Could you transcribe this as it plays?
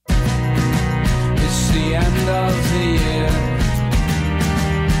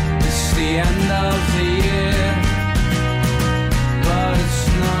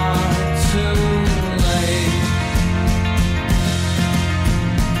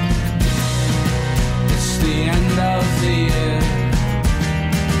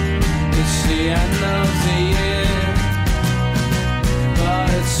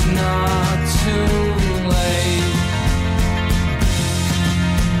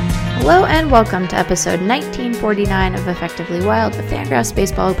Hello and welcome to episode 1949 of Effectively Wild, a Fangraphs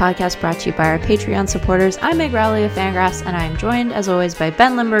baseball podcast brought to you by our Patreon supporters. I'm Meg Rowley of Fangraphs, and I am joined, as always, by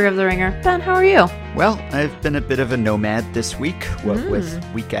Ben Lindbergh of The Ringer. Ben, how are you? Well, I've been a bit of a nomad this week, what with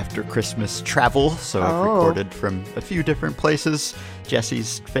week after Christmas travel, so I've recorded from a few different places.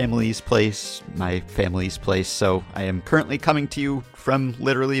 Jesse's family's place, my family's place, so I am currently coming to you from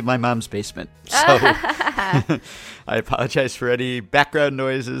literally my mom's basement. So I apologize for any background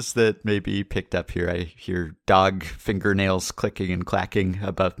noises that may be picked up here. I hear dog fingernails clicking and clacking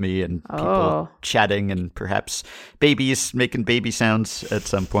above me and people chatting and perhaps babies making baby sounds at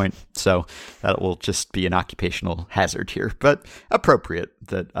some point. So that will just be an occupational hazard here, but appropriate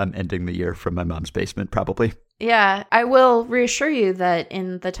that I'm ending the year from my mom's basement probably. Yeah, I will reassure you that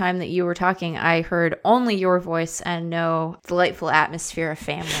in the time that you were talking, I heard only your voice and no delightful atmosphere of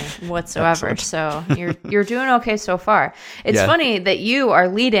family whatsoever. Excellent. So you're doing okay so far. It's funny that you are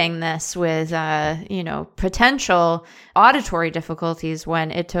leading this with, potential auditory difficulties when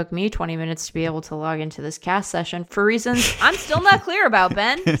it took me 20 minutes to be able to log into this cast session for reasons I'm still not clear about,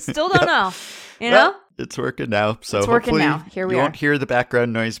 Ben. Still don't know. You know? It's working now, so it's working hopefully now. Here we you are. won't hear the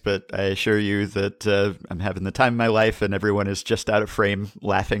background noise, but I assure you that I'm having the time of my life and everyone is just out of frame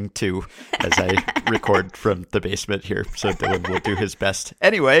laughing too as I record from the basement here, so Dylan will do his best.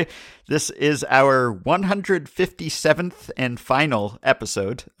 Anyway, this is our 157th and final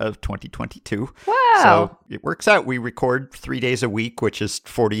episode of 2022. Wow. So it works out. We record 3 days a week, which is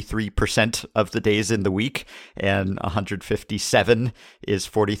 43% of the days in the week, and 157 is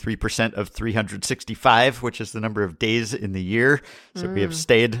 43% of 365, which is the number of days in the year. So we have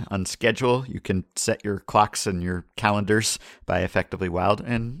stayed on schedule. You can set your clocks and your calendars by Effectively Wild,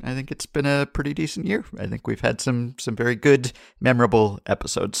 and I think it's been a pretty decent year. I think we've had some very good, memorable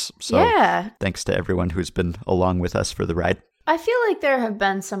episodes. So thanks to everyone who's been along with us for the ride. I feel like there have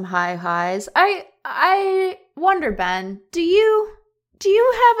been some high highs. I wonder, Ben, do you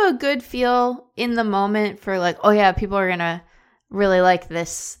have a good feel in the moment for like, oh yeah, people are gonna really like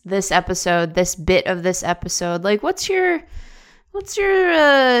this episode, this bit of this episode? Like, what's your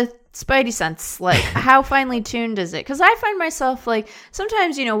spidey sense? Like, how finely tuned is it? Because I find myself like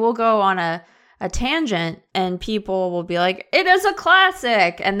sometimes, we'll go on a tangent and people will be like, it is a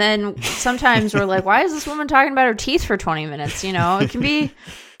classic. And then sometimes we're like, why is this woman talking about her teeth for 20 minutes? It can be,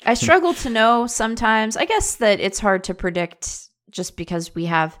 I struggle to know sometimes. I guess that it's hard to predict just because we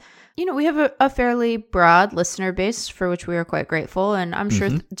have a fairly broad listener base for which we are quite grateful. And I'm sure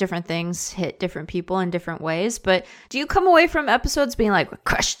different things hit different people in different ways. But do you come away from episodes being like, we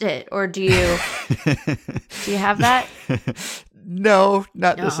crushed it? Or do you have that? No,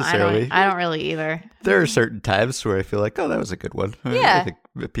 not necessarily. I don't really either. There are certain times where I feel like, oh, that was a good one. Yeah. I think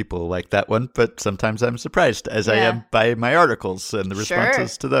people like that one, but sometimes I'm surprised, as I am by my articles and the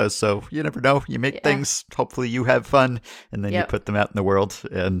responses to those. So you never know. You make things, hopefully you have fun, and then you put them out in the world,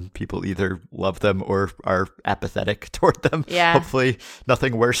 and people either love them or are apathetic toward them. Yeah. Hopefully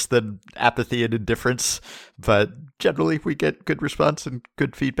nothing worse than apathy and indifference, but generally we get good response and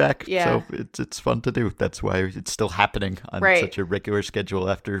good feedback. Yeah. So it's fun to do. That's why it's still happening on such a regular schedule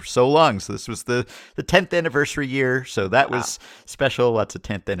after so long. So this was the 10th anniversary year, so that was special. Lots of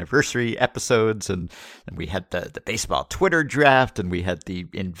 10th anniversary episodes, and we had the baseball Twitter draft, and we had the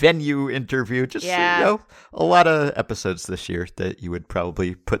in-venue interview. Just a lot of episodes this year that you would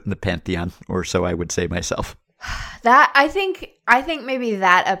probably put in the pantheon, or so I would say myself. That I think maybe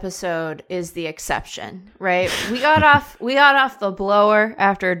that episode is the exception, right? We got off the blower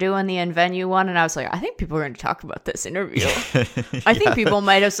after doing the in-venue one, and I was like, I think people are going to talk about this interview. I think people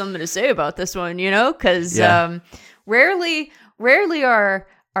might have something to say about this one, because rarely are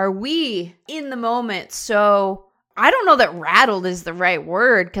we in the moment. So I don't know that rattled is the right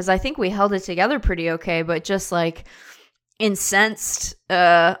word, because I think we held it together pretty okay, but just like incensed,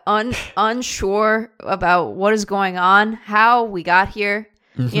 unsure about what is going on, how we got here.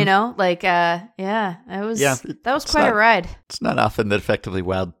 That was quite a ride. It's not often that Effectively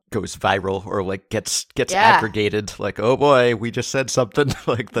Wild goes viral or like gets aggregated. Like, oh boy, we just said something.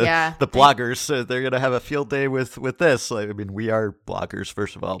 Like the bloggers, they're gonna have a field day with this. Like, I mean, we are bloggers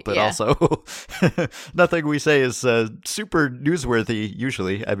first of all, but also nothing we say is super newsworthy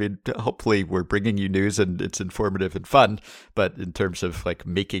usually. I mean, hopefully we're bringing you news and it's informative and fun, but in terms of like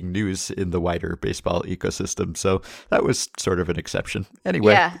making news in the wider baseball ecosystem, so that was sort of an exception.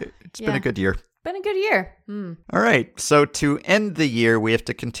 Anyway, it's been a good year. Been a good year. All right. So to end the year, we have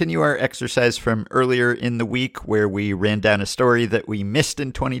to continue our exercise from earlier in the week where we ran down a story that we missed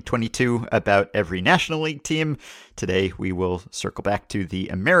in 2022 about every National League team. Today, we will circle back to the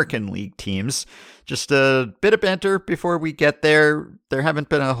American League teams. Just a bit of banter before we get there. There haven't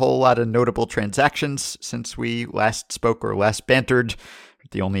been a whole lot of notable transactions since we last spoke or last bantered.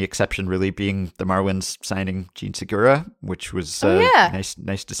 The only exception really being the Marlins signing Jean Segura, which was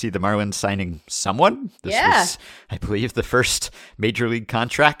nice to see the Marlins signing someone. This was, I believe, the first major league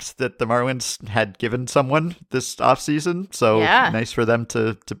contract that the Marlins had given someone this offseason. So nice for them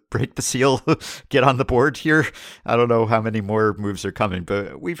to break the seal, get on the board here. I don't know how many more moves are coming,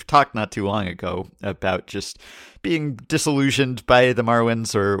 but we've talked not too long ago about just being disillusioned by the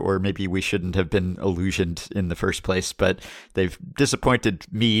Marlins, or maybe we shouldn't have been illusioned in the first place, but they've disappointed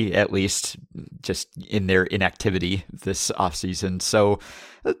me, at least, just in their inactivity this offseason. So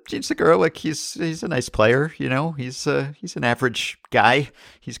Jean Segura, like he's a nice player, you know, he's an average guy.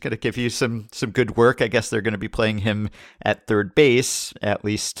 He's going to give you some good work. I guess they're going to be playing him at third base, at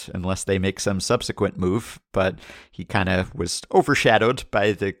least unless they make some subsequent move, but he kind of was overshadowed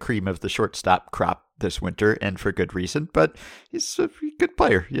by the cream of the shortstop crop this winter, and for good reason. But he's a good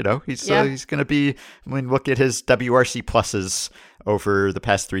player, you know. He's going to be. I mean, look at his WRC pluses over the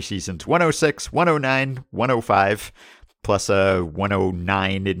past 3 seasons: 106, 109, 105, plus a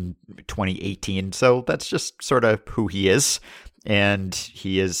 109 in 2018. So that's just sort of who he is. And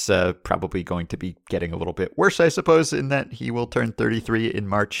he is probably going to be getting a little bit worse, I suppose, in that he will turn 33 in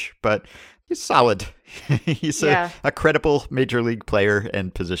March. But he's solid. He's a credible major league player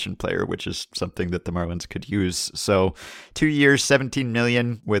and position player, which is something that the Marlins could use. So 2 years, $17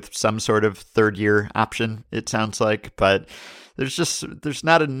 million with some sort of third year option, it sounds like. But there's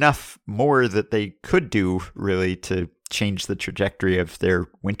not enough more that they could do really to change the trajectory of their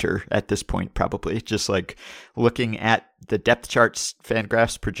winter at this point, probably. Just like looking at the depth charts,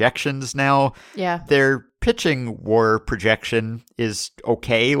 Fangraphs projections now, their pitching WAR projection is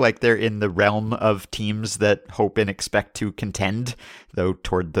okay. Like they're in the realm of teams that hope and expect to contend, though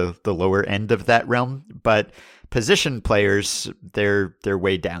toward the lower end of that realm. But position players, they're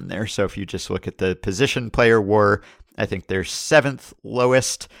way down there. So if you just look at the position player WAR, I think they're 7th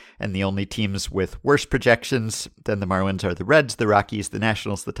lowest, and the only teams with worse projections than the Marlins are the Reds, the Rockies, the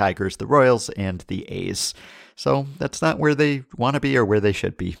Nationals, the Tigers, the Royals, and the A's. So that's not where they want to be or where they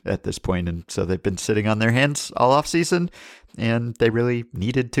should be at this point. And so they've been sitting on their hands all offseason, and they really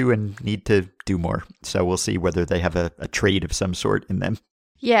needed to and need to do more. So we'll see whether they have a trade of some sort in them.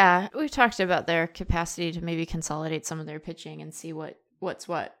 Yeah, we've talked about their capacity to maybe consolidate some of their pitching and see what's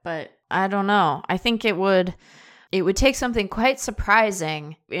what. But I don't know. I think it would take something quite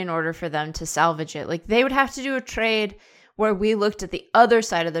surprising in order for them to salvage it. Like they would have to do a trade where we looked at the other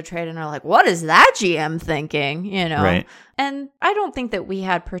side of the trade and are like, what is that GM thinking? You know? Right. And I don't think that we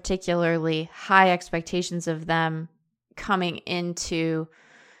had particularly high expectations of them coming into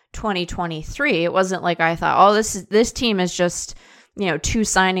 2023. It wasn't like I thought, oh, this team is just, 2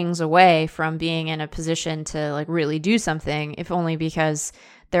 signings away from being in a position to like really do something, if only because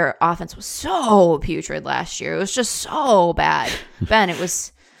their offense was so putrid last year. It was just so bad. Ben, it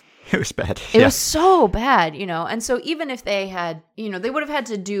was bad. It was so bad, And so even if they had, they would have had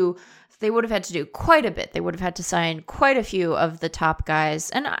to do quite a bit. They would have had to sign quite a few of the top guys.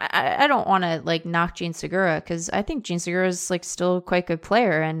 And I don't want to like knock Jean Segura, because I think Jean Segura is like still a quite good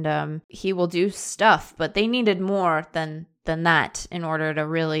player, and he will do stuff, but they needed more than that in order to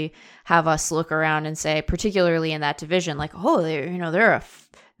really have us look around and say, particularly in that division, like, oh,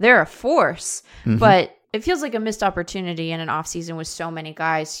 they're a force. Mm-hmm. But it feels like a missed opportunity in an offseason with so many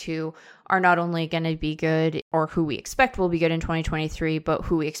guys who are not only going to be good, or who we expect will be good in 2023, but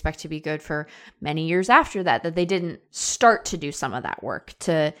who we expect to be good for many years after that they didn't start to do some of that work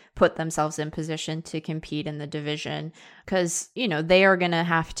to put themselves in position to compete in the division. Because, they're going to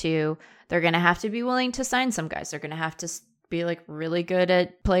have to be willing to sign some guys. They're going to have to be like really good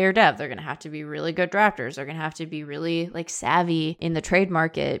at player depth. They're going to have to be really good drafters. They're going to have to be really like savvy in the trade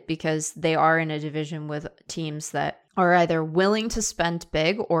market, because they are in a division with teams that are either willing to spend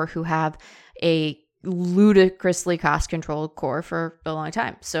big or who have a ludicrously cost-controlled core for a long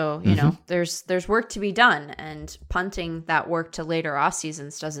time. So, there's work to be done, and punting that work to later off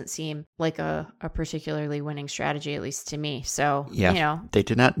seasons doesn't seem like a particularly winning strategy, at least to me. So, they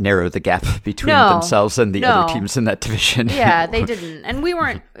did not narrow the gap between themselves and the other teams in that division. Yeah, they didn't. And we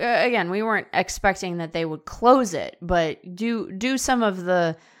weren't, we weren't expecting that they would close it, but do some of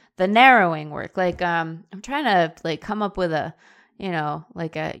the narrowing work. Like, I'm trying to like come up with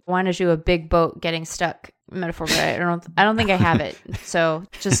want to do a big boat getting stuck metaphor, but I don't think I have it. So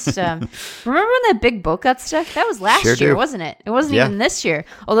just remember when that big boat got stuck? That was last year, wasn't it? It wasn't even this year.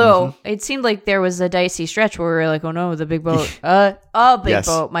 Although it seemed like there was a dicey stretch where we were like, oh no, the big boat, a big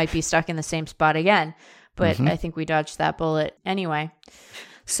boat might be stuck in the same spot again. But I think we dodged that bullet anyway.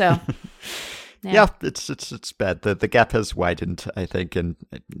 So. Yeah, it's bad. The gap has widened, I think, and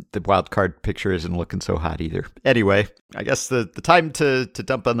the wild card picture isn't looking so hot either. Anyway, I guess the time to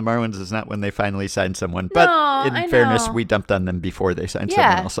dump on the Marlins is not when they finally sign someone. But in fairness, we dumped on them before they signed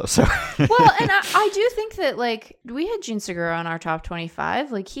someone also. So well, and I do think that like we had Jean Segura on our top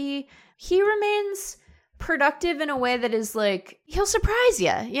 25. Like he remains productive in a way that is like he'll surprise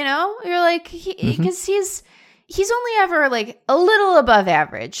you. You know, you're like because he's only ever like a little above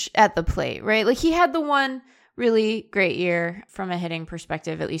average at the plate, right? Like he had the one really great year from a hitting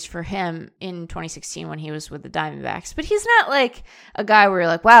perspective, at least for him in 2016 when he was with the Diamondbacks. But he's not like a guy where you're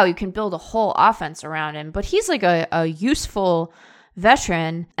like, wow, you can build a whole offense around him. But he's like a useful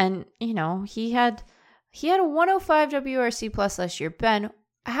veteran. And, you know, he had a 105 WRC plus last year. Ben,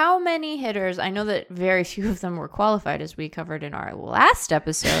 how many hitters? I know that very few of them were qualified, as we covered in our last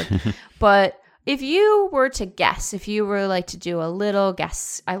episode, but if you were to guess, if you were like to do a little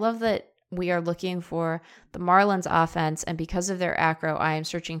guess, I love that we are looking for the Marlins offense, and because of their acro, I am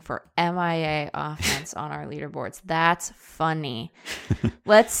searching for MIA offense on our leaderboards. That's funny.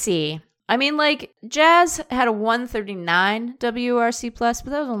 Let's see. I mean, like, Jazz had a 139 WRC plus, but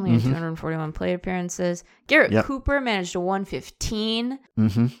that was only in 241 plate appearances. Garrett Cooper managed a 115.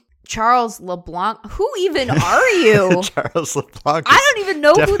 Charles LeBlanc. Who even are you? Charles LeBlanc. I don't even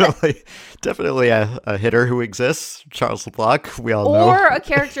know who that. Definitely a hitter who exists. Charles LeBlanc. We all know. Or a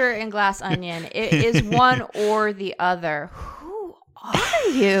character in Glass Onion. It is one or the other. Who are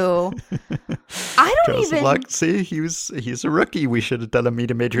you? I don't Charles even. LeBlanc, see, he's a rookie. We should have done a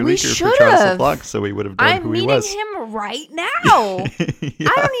Meet a Major Leaguer for Charles LeBlanc, so we would have known who he was. I'm meeting him right now.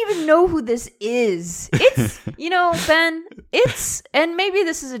 I don't even know who this is. It's, you know, Ben, and maybe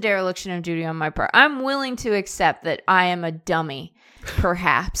this is a dereliction of duty on my part. I'm willing to accept that I am a dummy,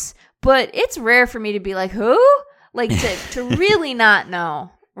 perhaps, but it's rare for me to be like, who? Like to really not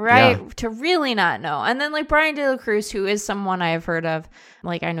know. Right? Yeah. To really not know. And then like Brian De La Cruz, who is someone I have heard of,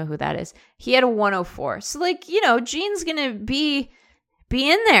 like I know who that is. He had a 104. So like, you know, Gene's gonna be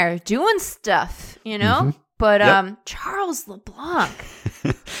in there doing stuff, you know? But Charles LeBlanc.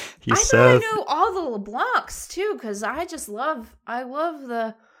 I thought I knew all the LeBlancs too, because I love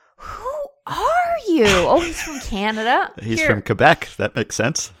the who are you? Oh, he's from Canada. He's from Quebec. That makes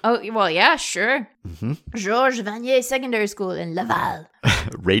sense. Oh, well, yeah, sure. Georges Vanier Secondary School in Laval.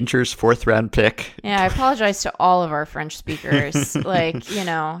 Rangers 4th round pick. Yeah, I apologize to all of our French speakers. Like, you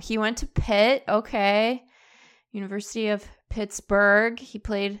know, he went to Pitt. Okay. University of Pittsburgh. He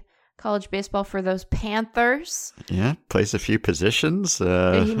played college baseball for those Panthers. Yeah, plays a few positions.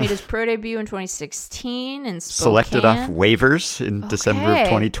 He made his pro debut in 2016 in Spokane. Selected off waivers in December of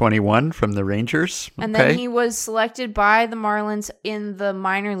 2021 from the Rangers. And then he was selected by the Marlins in the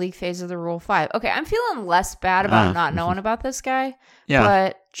minor league phase of the Rule 5. Okay, I'm feeling less bad about not knowing about this guy. Yeah.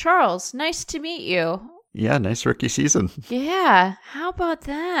 But Charles, nice to meet you. Yeah, nice rookie season. Yeah, how about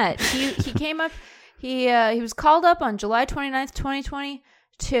that? He came up, he was called up on July 29th,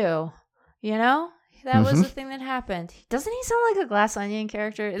 2022. You know, that was the thing that happened. Doesn't he sound like a Glass Onion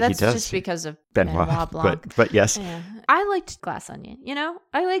character? That's just because of Benoit Blanc. But yes, yeah. I liked Glass Onion. You know,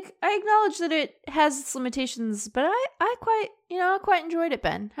 I acknowledge that it has its limitations, but I quite enjoyed it.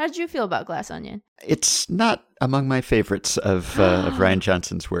 Ben, how did you feel about Glass Onion? It's not among my favorites of Rian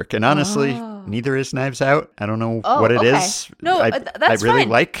Johnson's work, and honestly, neither is Knives Out. I don't know what it is. No, that's I really fine.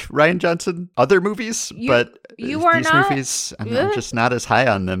 like Rian Johnson other movies, but you are these not, movies, I'm just not as high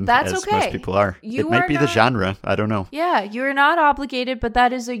on them as most people are. It might be the genre. I don't know. Yeah, you're not obligated, but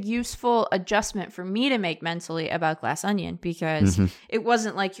that is a useful adjustment for me to make mentally about Glass Onion, because it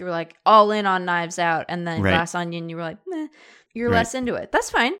wasn't like you were like all in on Knives Out and then Glass Onion, you were like, meh. You're less into it. That's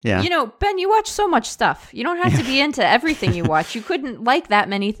fine. Yeah. You know, Ben, you watch so much stuff. You don't have to be into everything you watch. You couldn't like that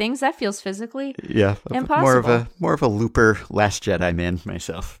many things. That feels physically impossible. More of a Looper Last Jedi man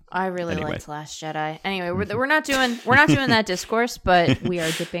myself. I really liked Last Jedi. Anyway, we're not doing that discourse, but we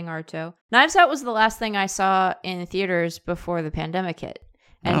are dipping our toe. Knives Out was the last thing I saw in theaters before the pandemic hit.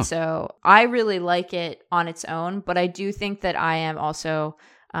 And so I really like it on its own, but I do think that I am also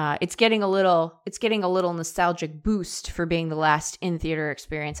it's getting a little nostalgic boost for being the last in theater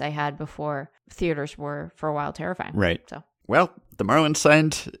experience I had before theaters were for a while terrifying. Right. So Well, the Marlins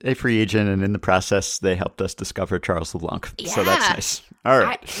signed a free agent, and in the process, they helped us discover Charles LeBlanc. Yeah. So that's nice. All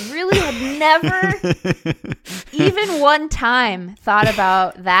right. I really had never, even one time, thought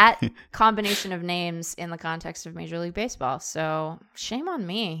about that combination of names in the context of Major League Baseball. So shame on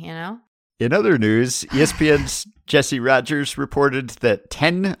me, you know? In other news, ESPN's Jesse Rogers reported that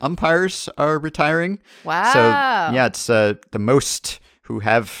 10 umpires are retiring. Wow. So, yeah, it's the most who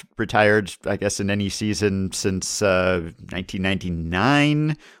have retired, I guess, in any season since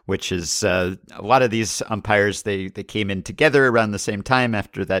 1999, which is a lot of these umpires, they came in together around the same time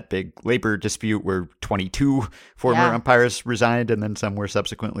after that big labor dispute where 22 former umpires resigned and then some were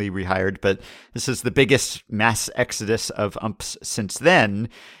subsequently rehired. But this is the biggest mass exodus of umps since then.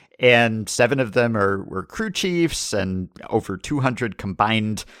 And 7 of them were crew chiefs, and over 200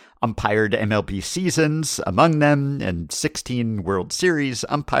 combined umpired MLB seasons among them, and 16 World Series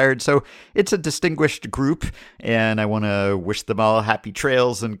umpired. So it's a distinguished group, and I want to wish them all happy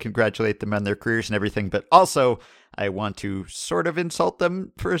trails and congratulate them on their careers and everything. But also, I want to sort of insult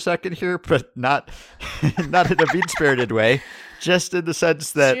them for a second here, but not in a mean-spirited way. Just in the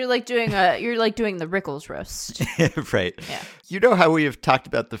sense that so you're like doing the Rickles roast. Right. Yeah. You know how we have talked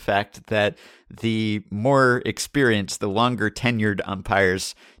about the fact that the more experienced, the longer tenured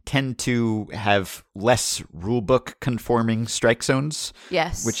umpires tend to have less rulebook conforming strike zones.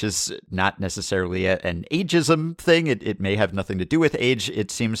 Yes. Which is not necessarily an ageism thing. It may have nothing to do with age. It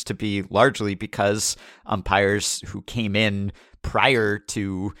seems to be largely because umpires who came in prior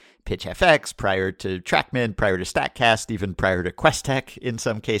to PitchFX, prior to TrackMan, prior to StatCast, even prior to QuestTech in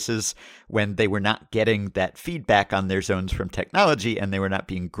some cases, when they were not getting that feedback on their zones from technology and they were not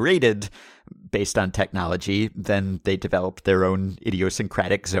being graded based on technology, then they developed their own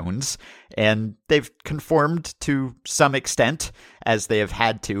idiosyncratic zones. And they've conformed to some extent as they have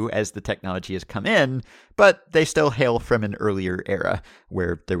had to as the technology has come in, but they still hail from an earlier era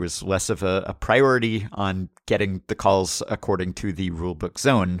where there was less of a priority on getting the calls according to the rulebook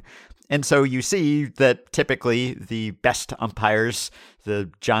zone. And so you see that typically the best umpires, the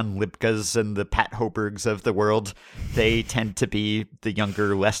John Lipkas and the Pat Hobergs of the world, they tend to be the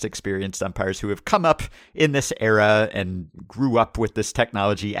younger, less experienced umpires who have come up in this era and grew up with this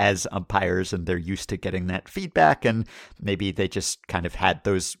technology as umpires, and they're used to getting that feedback, and maybe they just kind of had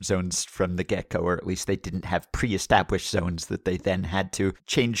those zones from the get-go, or at least they didn't have pre-established zones that they then had to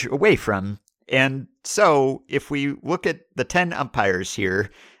change away from. And so if we look at the 10 umpires here,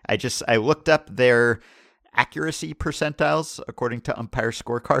 I looked up their accuracy percentiles according to umpire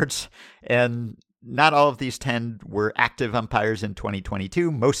scorecards, and not all of these 10 were active umpires in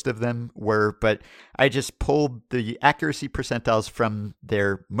 2022. Most of them were, but I just pulled the accuracy percentiles from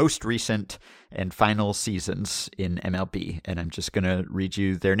their most recent and final seasons in MLB, and I'm just going to read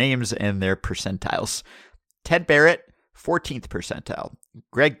you their names and their percentiles. Ted Barrett, 14th percentile.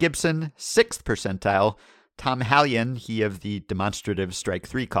 Greg Gibson, 6th percentile. Tom Hallion, he of the demonstrative strike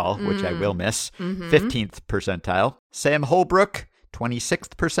 3 call, which I will miss, 15th percentile. Sam Holbrook, 26th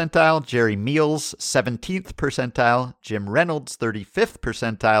percentile. Jerry Meals, 17th percentile. Jim Reynolds, 35th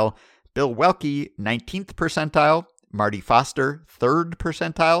percentile. Bill Welke, 19th percentile. Marty Foster, 3rd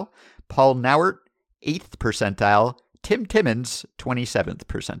percentile. Paul Nauert, 8th percentile. Tim Timmons, 27th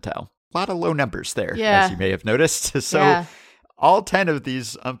percentile. A lot of low numbers there, as you may have noticed. So all 10 of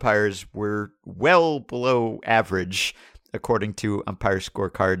these umpires were well below average according to umpire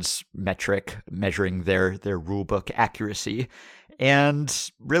scorecards metric measuring their rulebook accuracy.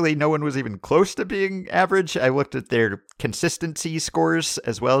 And really, no one was even close to being average. I looked at their consistency scores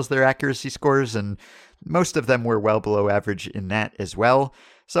as well as their accuracy scores, and most of them were well below average in that as well.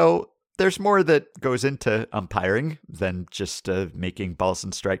 So there's more that goes into umpiring than just making balls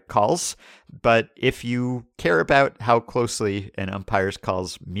and strike calls. But if you care about how closely an umpire's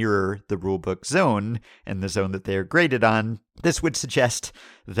calls mirror the rulebook zone and the zone that they are graded on, this would suggest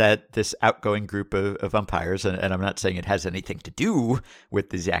that this outgoing group of umpires, and I'm not saying it has anything to do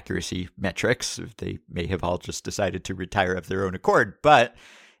with these accuracy metrics, they may have all just decided to retire of their own accord, but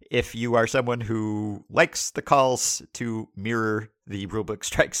if you are someone who likes the calls to mirror the rulebook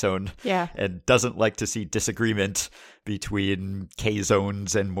strike zone and doesn't like to see disagreement between K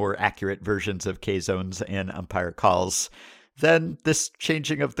zones and more accurate versions of K zones and umpire calls, then this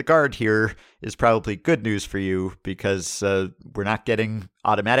changing of the guard here is probably good news for you, because we're not getting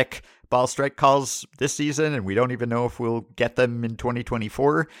automatic ball strike calls this season, and we don't even know if we'll get them in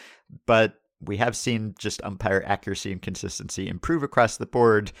 2024. But we have seen just umpire accuracy and consistency improve across the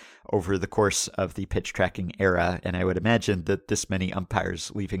board over the course of the pitch tracking era. And I would imagine that this many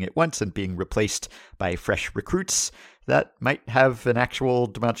umpires leaving at once and being replaced by fresh recruits that might have an actual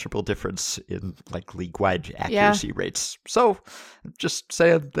demonstrable difference in like league-wide accuracy rates. So just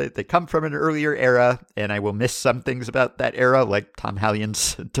saying they come from an earlier era, and I will miss some things about that era, like Tom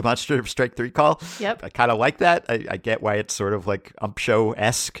Hallion's demonstrative strike 3 call. Yep. I kind of like that. I get why it's sort of like ump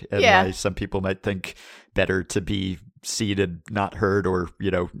show-esque, and why some people might think better to be seen and not heard, or,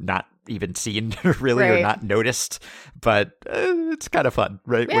 not even seen really, or not noticed. But it's kind of fun,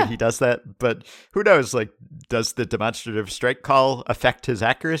 right? When he does that. But who knows, like, does the demonstrative strike call affect his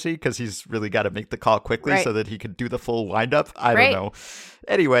accuracy? Because he's really got to make the call quickly so that he can do the full windup. I don't know.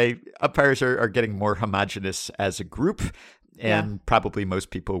 Anyway, umpires are getting more homogenous as a group, and probably most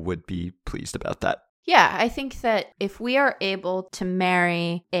people would be pleased about that. Yeah, I think that if we are able to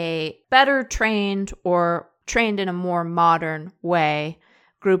marry a better trained or trained in a more modern way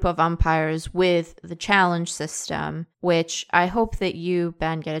group of umpires with the challenge system, which I hope that you,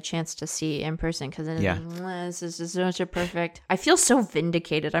 Ben, get a chance to see in person, because this is such a perfect... I feel so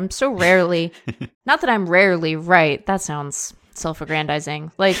vindicated. I'm so rarely... not that I'm rarely right. That sounds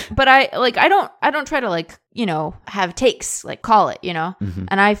self-aggrandizing. But I don't try to have takes, call it, Mm-hmm.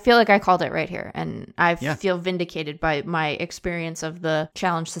 And I feel like I called it right here, and I feel vindicated by my experience of the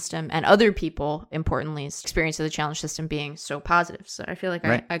challenge system, and other people, importantly's experience of the challenge system being so positive. So I feel like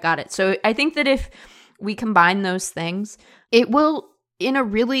I got it. So I think that if we combine those things, it will, in a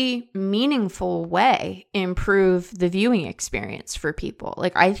really meaningful way, improve the viewing experience for people.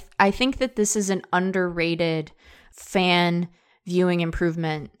 I think that this is an underrated fan viewing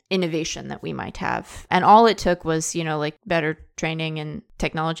improvement innovation that we might have. And all it took was, better training and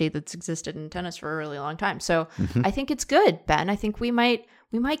technology that's existed in tennis for a really long time. So I think it's good, Ben. I think we might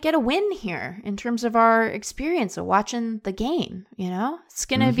get a win here in terms of our experience of watching the game. It's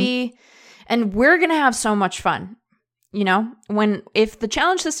going to be, and we're going to have so much fun. If the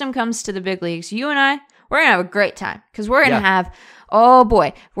challenge system comes to the big leagues, you and I, we're going to have a great time, because we're going to have, oh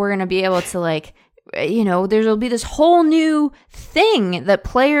boy, we're going to be able to there'll be this whole new thing that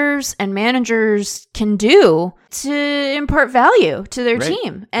players and managers can do to impart value to their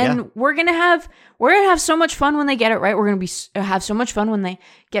team. And we're going to have so much fun when they get it right. We're going to have so much fun when they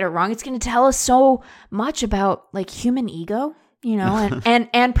get it wrong. It's going to tell us so much about human ego,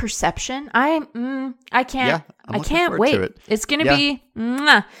 and perception. I can't wait. It's going to be,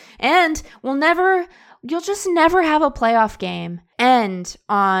 and you'll just never have a playoff game end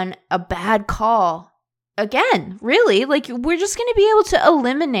on a bad call again, really. We're just going to be able to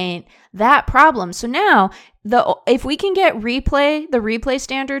eliminate that problem. So now, if we can get the replay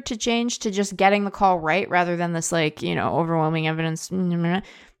standard to change to just getting the call right rather than this overwhelming evidence,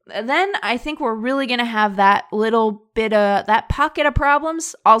 then I think we're really going to have that little bit of that pocket of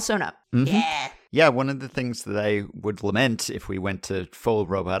problems all sewn up. Mm-hmm. Yeah, one of the things that I would lament if we went to full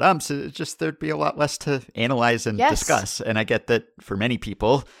robot umps is just there'd be a lot less to analyze and discuss. And I get that for many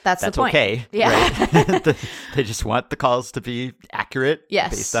people, that's the point. Okay. Yeah. Right? They just want the calls to be accurate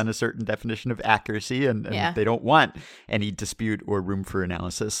based on a certain definition of accuracy, and they don't want any dispute or room for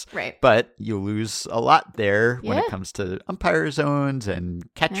analysis. Right. But you lose a lot there when it comes to umpire zones and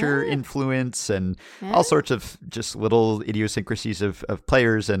catcher influence and all sorts of just little idiosyncrasies of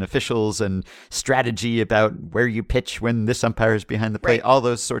players and officials and strategy about where you pitch when this umpire is behind the plate. All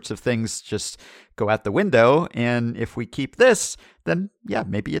those sorts of things just go out the window. And if we keep this, then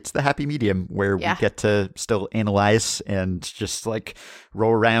maybe it's the happy medium where we get to still analyze and just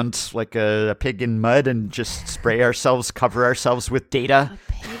roll around like a pig in mud and just cover ourselves with data.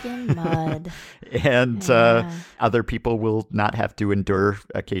 A pig in mud. And other people will not have to endure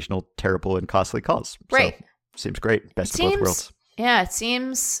occasional terrible and costly calls. Right. So, seems great. Best of both worlds. Yeah, it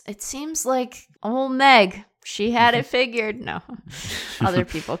seems like old Meg, she had it figured. No, other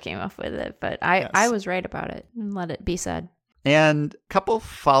people came up with it, but I was right about it, and let it be said. And a couple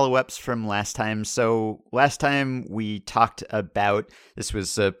follow-ups from last time. So last time we talked about, this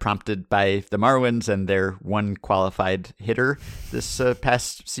was prompted by the Marlins and their one qualified hitter this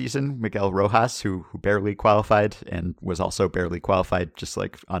past season, Miguel Rojas, who barely qualified and was also barely qualified just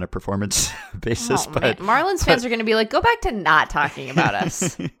on a performance basis. But Marlins fans are going to be go back to not talking about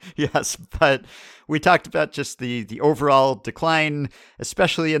us. Yes, but we talked about just the overall decline,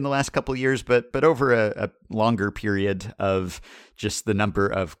 especially in the last couple of years, but over a longer period of just the number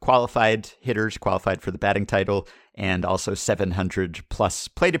of qualified hitters qualified for the batting title, and also 700 plus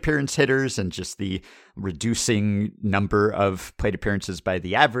plate appearance hitters, and just the reducing number of plate appearances by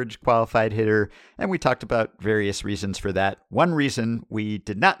the average qualified hitter. And we talked about various reasons for that. One reason we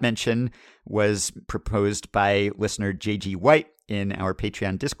did not mention was proposed by listener JG White in our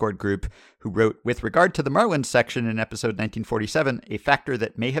Patreon Discord group, who wrote, with regard to the Marlins section in episode 1947, a factor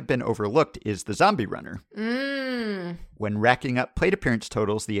that may have been overlooked is the zombie runner. When racking up plate appearance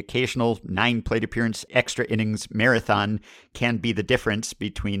totals, the occasional 9 plate appearance extra innings marathon can be the difference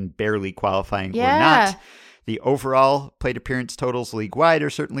between barely qualifying or not. The overall plate appearance totals league-wide are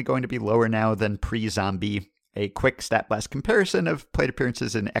certainly going to be lower now than pre-zombie. A quick stat blast comparison of plate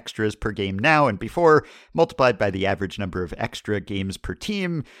appearances and extras per game now and before, multiplied by the average number of extra games per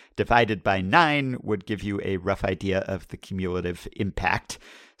team, divided by 9, would give you a rough idea of the cumulative impact.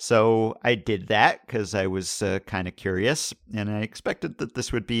 So I did that because I was kind of curious, and I expected that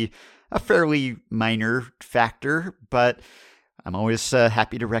this would be a fairly minor factor, but I'm always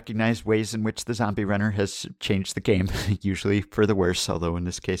happy to recognize ways in which the Zombie Runner has changed the game, usually for the worse, although in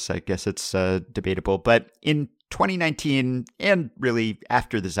this case I guess it's debatable. But in 2019, and really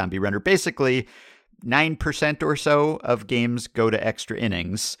after the Zombie Runner, basically 9% or so of games go to extra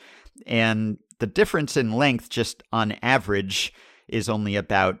innings, and the difference in length just on average is only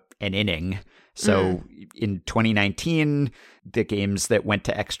about an inning. So in 2019, the games that went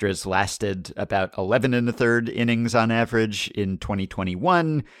to extras lasted about 11 1/3 innings on average. In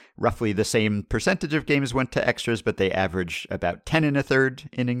 2021, roughly the same percentage of games went to extras, but they averaged about 10 1/3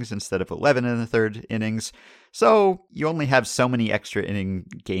 innings instead of 11 1/3 innings. So you only have so many extra inning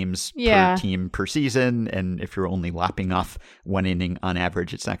games per team per season. And if you're only lopping off 1 inning on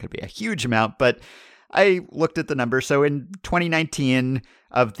average, it's not going to be a huge amount, but I looked at the numbers. So in 2019,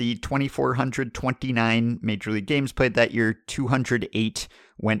 of the 2,429 Major League games played that year, 208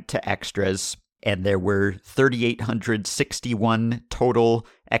 went to extras, and there were 3,861 total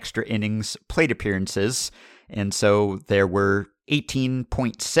extra innings plate appearances. And so there were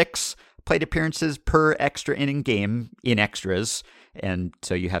 18.6 plate appearances per extra inning game in extras. And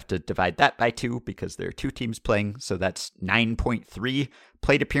so you have to divide that by 2 because there are 2 teams playing. So that's 9.3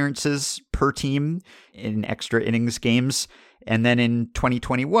 plate appearances per team in extra innings games. And then in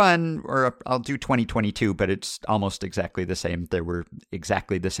 2021, or I'll do 2022, but it's almost exactly the same. There were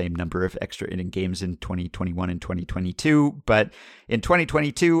exactly the same number of extra inning games in 2021 and 2022. But in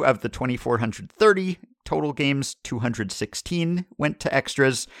 2022, of the 2,430 total games, 216 went to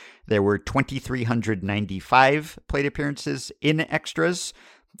extras. There were 2,395 plate appearances in extras.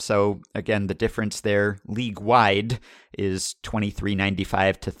 So again, the difference there league-wide is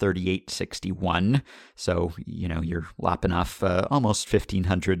 2,395 to 3,861. So, you're lopping off almost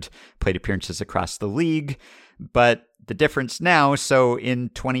 1,500 plate appearances across the league. But the difference now, so in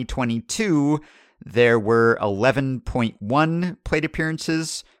 2022, there were 11.1 plate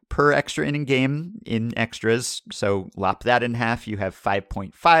appearances per extra inning game in extras. So lop that in half, you have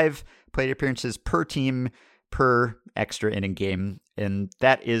 5.5 plate appearances per team per extra inning game. And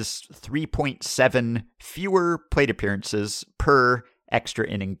that is 3.7 fewer plate appearances per extra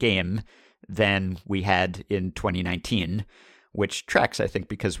inning game than we had in 2019, which tracks, I think,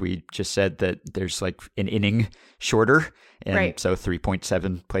 because we just said that there's like an inning shorter. And so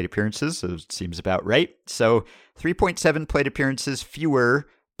 3.7 plate appearances, so it seems about right. So 3.7 plate appearances fewer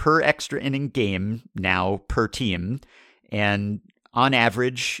per extra inning game now per team. And on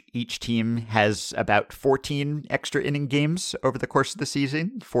average, each team has about 14 extra inning games over the course of the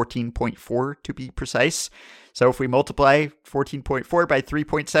season, 14.4 to be precise. So if we multiply 14.4 by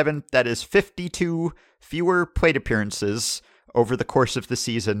 3.7, that is 52 fewer plate appearances over the course of the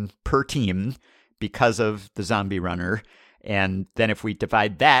season per team because of the Zombie Runner. And then if we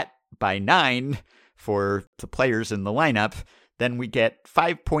divide that by 9 for the players in the lineup, then we get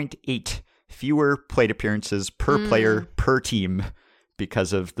 5.8 fewer plate appearances per player per team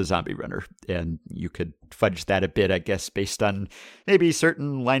because of the Zombie Runner. And you could fudge that a bit, I guess, based on maybe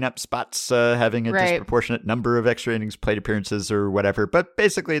certain lineup spots having a disproportionate number of extra innings plate appearances or whatever. But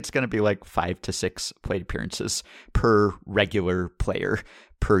basically, it's going to be like 5 to 6 plate appearances per regular player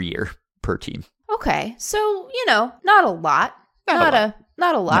per year per team. Okay. So, not a lot. Not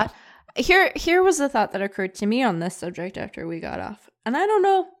a lot. No. Here was the thought that occurred to me on this subject after we got off. And I don't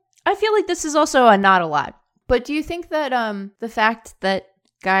know. I feel like this is also a not a lot. But do you think that the fact that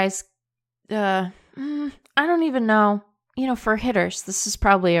guys, I don't even know, for hitters, this is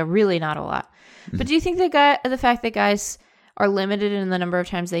probably a really not a lot. But do you think the fact that guys are limited in the number of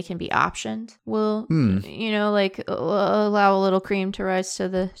times they can be optioned will, allow a little cream to rise to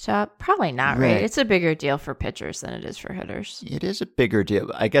the top? Probably not, right? It's a bigger deal for pitchers than it is for hitters. It is a bigger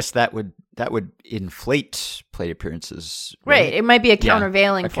deal. I guess that would inflate plate appearances. Right. It might be a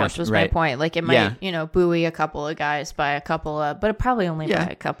countervailing force was my point. Like it might, buoy a couple of guys by a couple of, but probably only by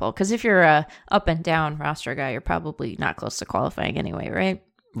a couple. Because if you're a up and down roster guy, you're probably not close to qualifying anyway, right?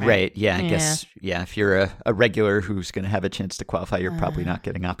 Right. Yeah. I guess. Yeah. If you're a regular who's going to have a chance to qualify, you're probably not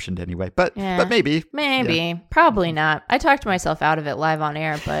getting optioned anyway. But maybe. Yeah. Probably not. I talked myself out of it live on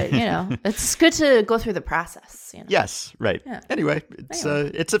air, but it's good to go through the process. Yes. Right. Yeah. Anyway,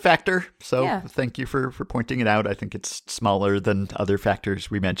 it's a factor. So thank you for pointing it out. I think it's smaller than other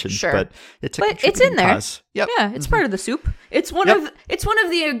factors we mentioned. Sure. But it's in there. Cause. Yep. Yeah. It's part of the soup. It's one of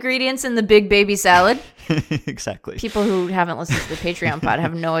the ingredients in the big baby salad. Exactly. People who haven't listened to the Patreon pod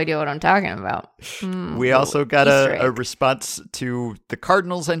have no idea what I'm talking about. We also got a response to the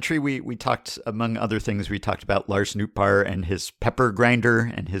Cardinals entry. We talked, among other things, we talked about Lars Nootbaar and his pepper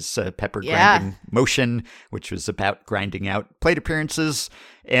grinder and his pepper grinding motion, which was about grinding out plate appearances.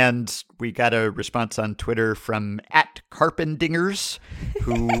 And we got a response on Twitter from @Carpendingers,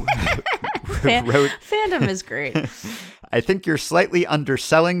 who wrote, "Fandom is great. I think you're slightly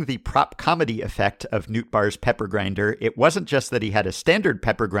underselling the prop comedy effect of Nootbaar's pepper grinder. It wasn't just that he had a standard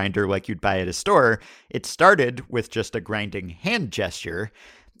pepper grinder like you'd buy at a store. It started with just a grinding hand gesture.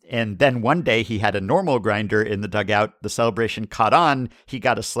 And then one day he had a normal grinder in the dugout. The celebration caught on. He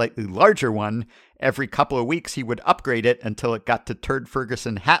got a slightly larger one. Every couple of weeks, he would upgrade it until it got to Turd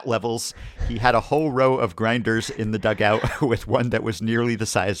Ferguson hat levels. He had a whole row of grinders in the dugout with one that was nearly the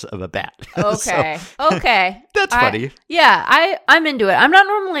size of a bat." Okay. Okay. That's funny. I'm into it. I'm not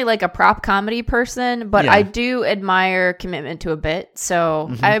normally like a prop comedy person, but I do admire commitment to a bit.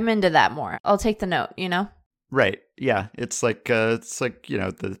 So I'm into that more. I'll take the note, Right. Yeah. It's like the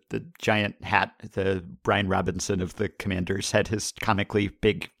giant hat, the Brian Robinson of the Commanders had his comically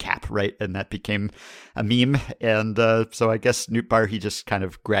big cap, right? And that became a meme. And so I guess Nootbaar, he just kind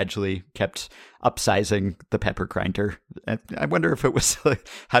of gradually kept upsizing the pepper grinder. And I wonder if it was like,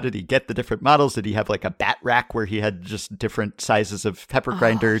 how did he get the different models? Did he have like a bat rack where he had just different sizes of pepper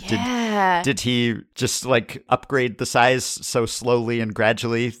grinder? Did he just like upgrade the size so slowly and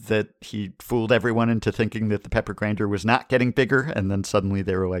gradually that he fooled everyone into thinking that the pepper grinder was not getting bigger? And then suddenly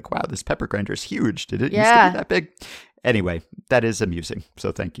they were like, wow, this pepper grinder is huge. Did it used to be that big? Anyway, that is amusing.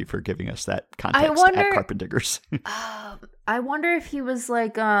 So thank you for giving us that context at Carpendingers. I wonder if he was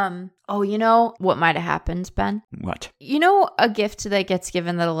like, what might have happened, Ben? What? A gift that gets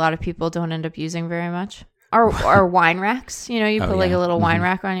given that a lot of people don't end up using very much? Are wine racks. You put like a little wine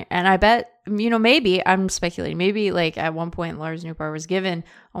rack on it. And I bet, maybe, I'm speculating, maybe like at one point Lars Nootbaar was given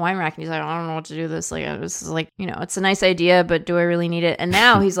a wine rack and he's like, I don't know what to do with this. Like, this is like, it's a nice idea, but do I really need it? And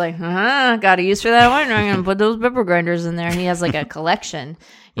now he's like, got a use for that wine rack and put those pepper grinders in there. And he has like a collection,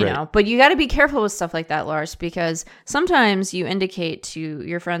 you know. But you got to be careful with stuff like that, Lars, because sometimes you indicate to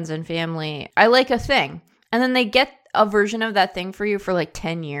your friends and family, I like a thing. And then they get a version of that thing for you for like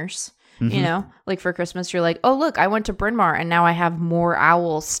 10 years. Like for Christmas, you're like, oh, look, I went to Bryn Mawr and now I have more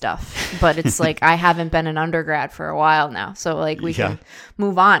owl stuff. But it's like, I haven't been an undergrad for a while now. So like we can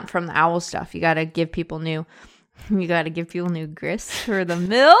move on from the owl stuff. You got to give people new grist for the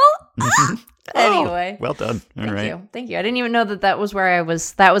mill. Anyway. Well done. Thank you. I didn't even know that was where I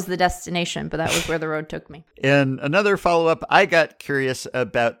was. That was the destination, but that was where the road took me. In another follow-up, I got curious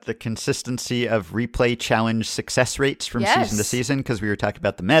about the consistency of replay challenge success rates from season to season, because we were talking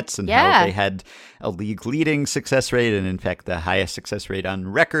about the Mets and how they had a league-leading success rate, and in fact, the highest success rate on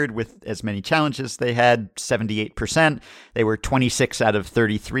record with as many challenges. They had 78%. They were 26 out of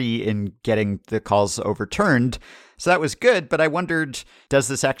 33 in getting the calls overturned. So that was good, but I wondered, does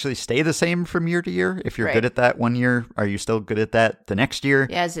this actually stay the same from year to year? If you're good at that one year, are you still good at that the next year?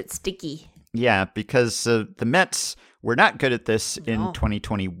 Yeah, is it sticky? Yeah, because the Mets were not good at this in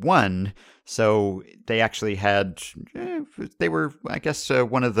 2021. So they actually had, they were, I guess,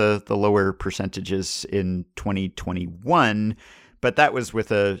 one of the lower percentages in 2021. But that was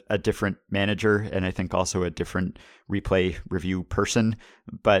with a different manager and I think also a different replay review person.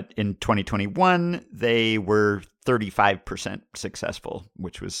 But in 2021, they were 35% successful,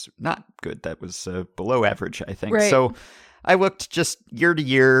 which was not good. That was below average, I think. So I looked just year to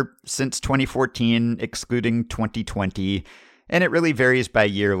year since 2014, excluding 2020. And it really varies by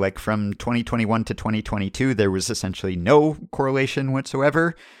year. Like from 2021 to 2022, there was essentially no correlation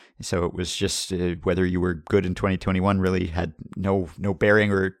whatsoever. So it was just whether you were good in 2021 really had no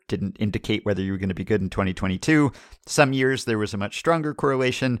bearing or didn't indicate whether you were going to be good in 2022. Some years there was a much stronger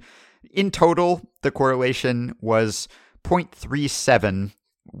correlation. In total, the correlation was 0.37,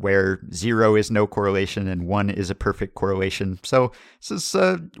 where 0 is no correlation and 1 is a perfect correlation. So this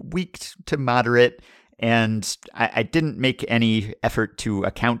is weak to moderate. And I didn't make any effort to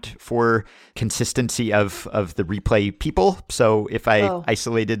account for consistency of the replay people. So if I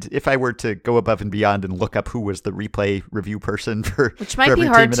if I were to go above and beyond and look up who was the replay review person for which might for be every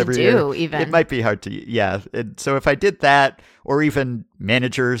hard team to do, year, even. it might be hard to, yeah. And so if I did that, or even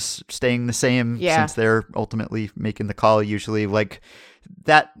managers staying the same since they're ultimately making the call usually, like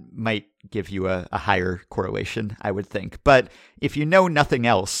that might give you a higher correlation, I would think. But if you know nothing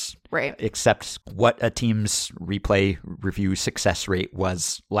else, right, except what a team's replay review success rate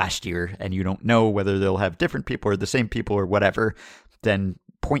was last year, and you don't know whether they'll have different people or the same people or whatever, then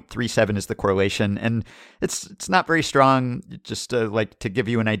 0.37 is the correlation, and it's not very strong. Just like to give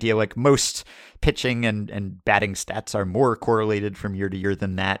you an idea, like most pitching and batting stats are more correlated from year to year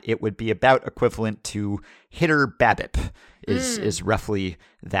than that. It would be about equivalent to hitter BABIP is roughly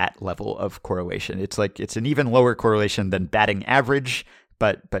that level of correlation. It's like it's an even lower correlation than batting average,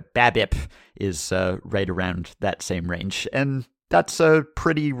 but BABIP is right around that same range, and that's a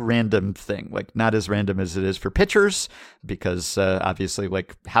pretty random thing, like not as random as it is for pitchers, because obviously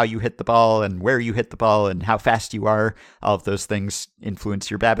like how you hit the ball and where you hit the ball and how fast you are, all of those things influence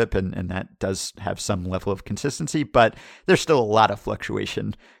your BABIP, and that does have some level of consistency, but there's still a lot of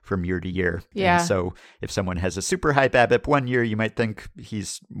fluctuation from year to year. Yeah. And so if someone has a super high BABIP one year, you might think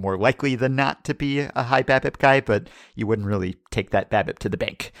he's more likely than not to be a high BABIP guy, but you wouldn't really take that BABIP to the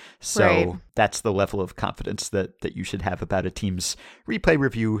bank. So that's the level of confidence that you should have about a team's replay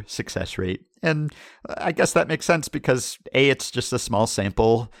review success rate. And I guess that makes sense because A, it's just a small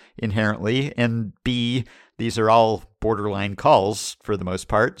sample inherently, and B, these are all borderline calls for the most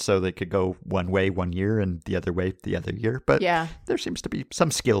part, so they could go one way one year and the other way the other year. But there seems to be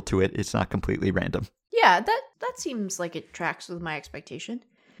some skill to it. It's not completely random. Yeah, that seems like it tracks with my expectation.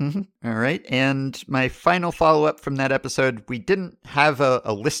 Mm-hmm. All right. And my final follow-up from that episode, we didn't have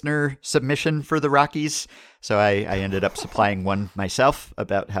a listener submission for the Rockies, so I ended up supplying one myself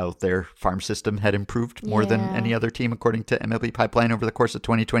about how their farm system had improved more than any other team, according to MLB Pipeline, over the course of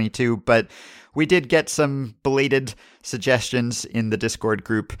 2022. But we did get some belated suggestions in the Discord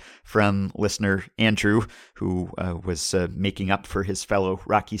group from listener Andrew, who was making up for his fellow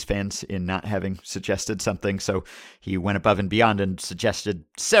Rockies fans in not having suggested something. So he went above and beyond and suggested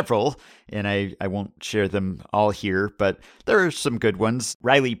several, and I won't share them all here, but there are some good ones.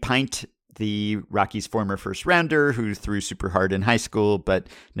 Riley Pint, the Rockies' former first rounder who threw super hard in high school but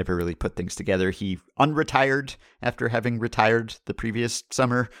never really put things together. He unretired after having retired the previous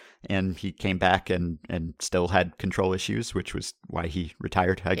summer, and he came back and still had control issues, which was why he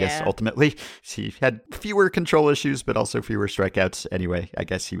retired, I guess, ultimately. He had fewer control issues, but also fewer strikeouts. Anyway, I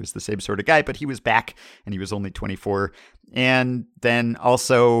guess he was the same sort of guy, but he was back, and he was only 24. And then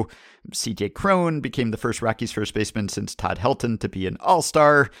also CJ Cron became the first Rockies first baseman since Todd Helton to be an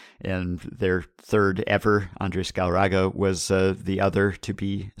all-star, and their third ever. Andres Galarraga was the other to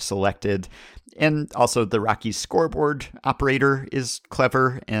be selected. And also the Rockies scoreboard operator is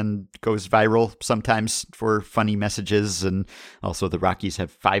clever and goes viral sometimes for funny messages. And also the Rockies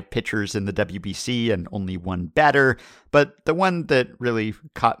have 5 pitchers in the WBC and only 1 batter. But the one that really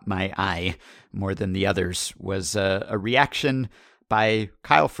caught my eye more than the others was a reaction by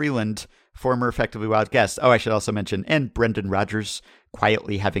Kyle Freeland, former Effectively Wild guest. Oh, I should also mention, and Brendan Rodgers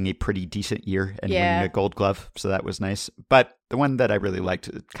quietly having a pretty decent year and winning a Gold Glove, so that was nice. But the one that I really liked,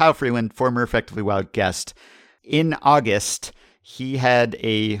 Kyle Freeland, former Effectively Wild guest, in August, he had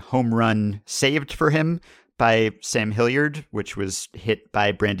a home run saved for him by Sam Hilliard, which was hit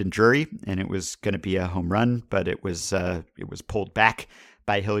by Brandon Drury, and it was going to be a home run, but it was pulled back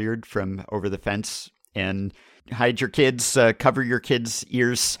by Hilliard from over the fence. And hide your kids, cover your kids'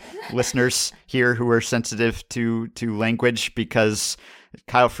 ears, listeners here who are sensitive to language, because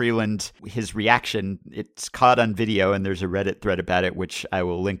Kyle Freeland, his reaction, it's caught on video, and there's a Reddit thread about it, which I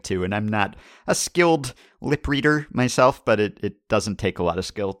will link to. And I'm not a skilled lip reader myself, but it doesn't take a lot of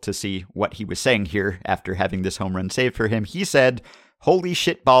skill to see what he was saying here after having this home run saved for him. He said, "Holy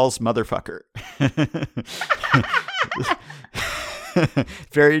shit balls, motherfucker."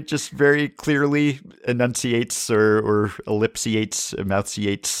 very clearly enunciates or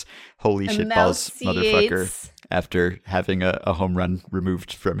mouthciates holy shit balls motherfucker after having a home run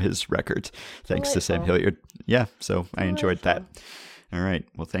removed from his record, thanks to Sam Hilliard. Yeah, so I enjoyed that. All right,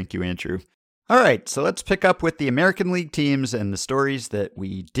 well, thank you, Andrew. All right, so let's pick up with the American League teams and the stories that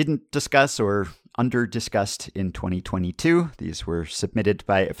we didn't discuss or under-discussed in 2022. These were submitted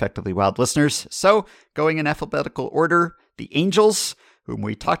by Effectively Wild listeners. So, going in alphabetical order, the Angels, whom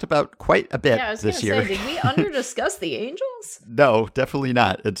we talked about quite a bit this year. Did we under-discuss the Angels? No, definitely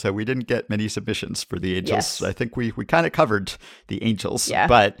not. And so we didn't get many submissions for the Angels. Yes. I think we kind of covered the Angels. Yeah.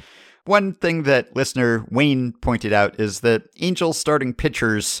 But One thing that listener Wayne pointed out is that Angels starting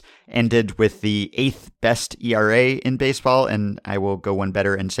pitchers ended with the 8th best ERA in baseball, and I will go one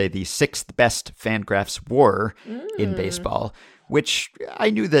better and say the 6th best Fangraphs WAR in baseball, which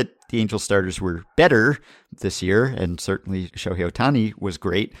I knew that the Angels starters were better this year, and certainly Shohei Ohtani was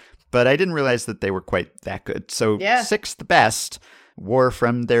great, but I didn't realize that they were quite that good. So 6th best WAR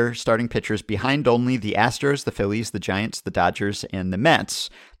from their starting pitchers, behind only the Astros, the Phillies, the Giants, the Dodgers, and the Mets.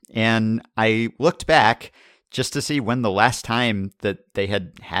 And I looked back just to see when the last time that they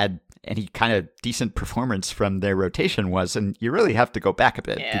had any kind of decent performance from their rotation was. And you really have to go back a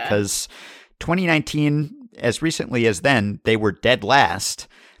bit because 2019, as recently as then, they were dead last.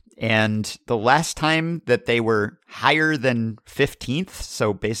 And the last time that they were higher than 15th,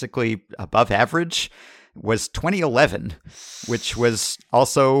 so basically above average, was 2011, which was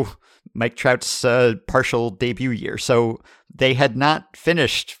also Mike Trout's partial debut year. So they had not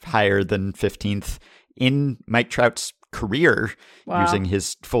finished higher than 15th in Mike Trout's career using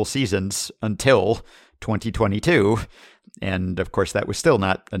his full seasons until 2022. And of course, that was still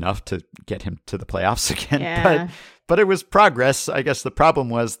not enough to get him to the playoffs again. But it was progress. I guess the problem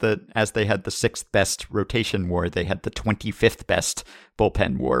was that as they had the 6th best rotation WAR, they had the 25th best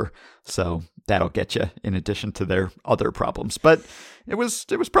bullpen WAR. So that'll get you in addition to their other problems. But it was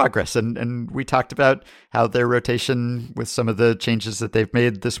progress. And we talked about how their rotation, with some of the changes that they've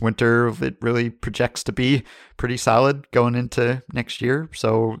made this winter, it really projects to be pretty solid going into next year.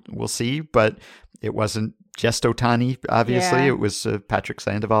 So we'll see. But it wasn't just Ohtani, obviously. It was Patrick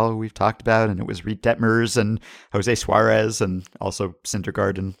Sandoval, who we've talked about, and it was Reed Detmers and Jose Suarez, and also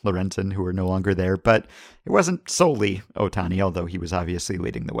Syndergaard and Lorenzen, who are no longer there. But it wasn't solely Ohtani, although he was obviously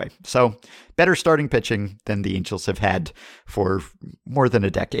leading the way. So better starting pitching than the Angels have had for more than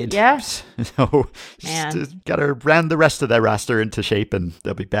a decade. Yes. So just got to round the rest of that roster into shape, and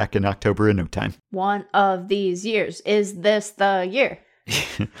they'll be back in October in no time. One of these years. Is this the year?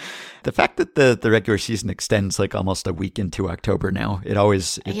 The fact that the regular season extends like almost a week into October now, it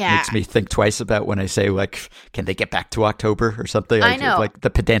makes me think twice about when I say, like, can they get back to October or something? I know. Like, the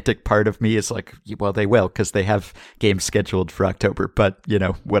pedantic part of me is like, well, they will, because they have games scheduled for October, but you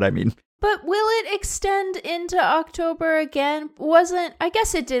know what I mean. But will it extend into October again? I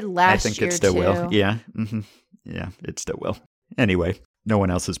guess it did last year, I think it still too. will. Yeah. Mm-hmm. Yeah, it still will. Anyway, no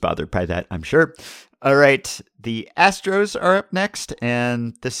one else is bothered by that, I'm sure. All right, the Astros are up next,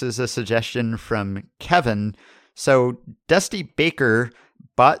 and this is a suggestion from Kevin. So Dusty Baker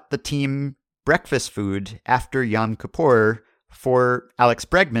bought the team breakfast food after Yom Kippur for Alex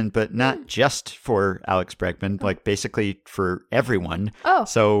Bregman, but not just for Alex Bregman, like basically for everyone. Oh.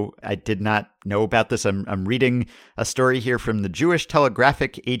 So I did not know about this. I'm reading a story here from the Jewish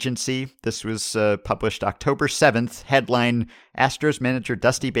Telegraphic Agency. This was published October 7th. Headline, Astros manager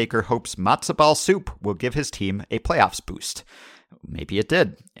Dusty Baker hopes matzo ball soup will give his team a playoffs boost. Maybe it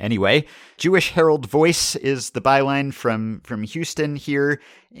did. Anyway, Jewish Herald Voice is the byline from Houston here,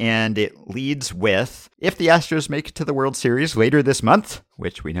 and it leads with, if the Astros make it to the World Series later this month,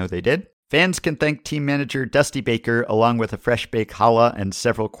 which we know they did, fans can thank team manager Dusty Baker along with a fresh-baked challah and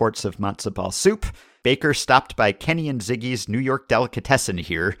several quarts of matzo ball soup. Baker stopped by Kenny and Ziggy's New York Delicatessen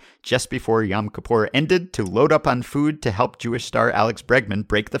here just before Yom Kippur ended to load up on food to help Jewish star Alex Bregman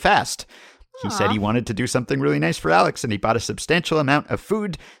break the fast. He said he wanted to do something really nice for Alex, and he bought a substantial amount of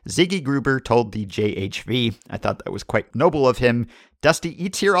food, Ziggy Gruber told the JHV. I thought that was quite noble of him. Dusty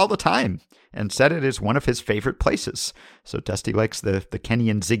eats here all the time and said it is one of his favorite places. So Dusty likes the Kenny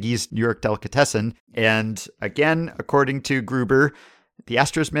and Ziggy's New York Delicatessen. And again, according to Gruber, the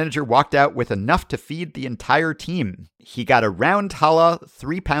Astros manager walked out with enough to feed the entire team. He got a round challah,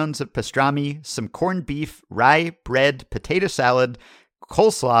 3 pounds of pastrami, some corned beef, rye, bread, potato salad,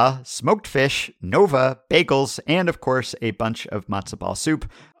 coleslaw, smoked fish, Nova, bagels, and of course a bunch of matzo ball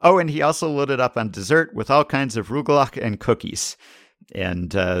soup. Oh, and he also loaded up on dessert with all kinds of rugelach and cookies.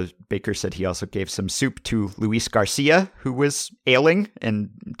 And Baker said he also gave some soup to Luis Garcia, who was ailing. And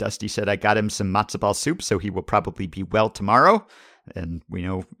Dusty said, I got him some matzo ball soup, so he will probably be well tomorrow. And we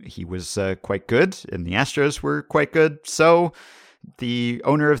know he was quite good, and the Astros were quite good. So the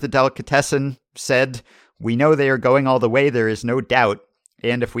owner of the delicatessen said, we know they are going all the way, there is no doubt.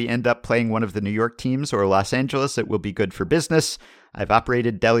 And if we end up playing one of the New York teams or Los Angeles, it will be good for business. I've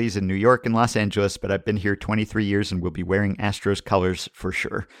operated delis in New York and Los Angeles, but I've been here 23 years and will be wearing Astros colors for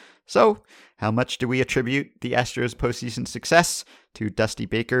sure. So, how much do we attribute the Astros' postseason success to Dusty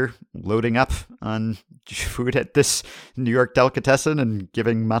Baker loading up on food at this New York delicatessen and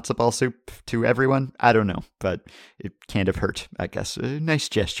giving matzo ball soup to everyone? I don't know, but it can't have hurt, I guess. A nice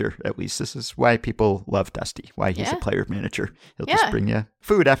gesture, at least. This is why people love Dusty, why he's a player manager. He'll just bring you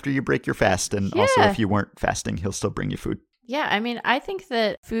food after you break your fast, and also if you weren't fasting, he'll still bring you food. Yeah, I mean, I think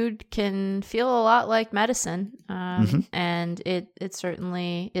that food can feel a lot like medicine, and it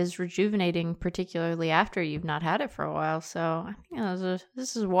certainly is rejuvenating, particularly after you've not had it for a while. So I think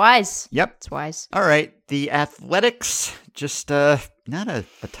this is wise. Yep. It's wise. All right. The Athletics, just not a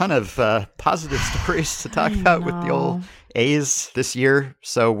ton of positive stories to talk about with the old A's this year.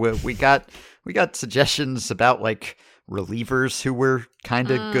 So we got suggestions about like relievers who were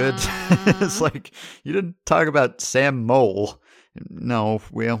kind of good. It's like, you didn't talk about Sam Mole. No,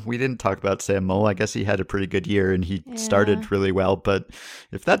 we didn't talk about Sam Mole. I guess he had a pretty good year and he started really well, but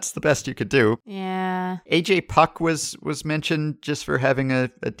if that's the best you could do. Yeah. AJ Puck was mentioned just for having a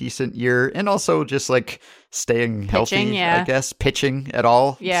decent year and also just like staying healthy, I guess, pitching at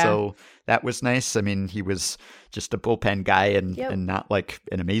all. Yeah. So that was nice. I mean, he was just a bullpen guy and not like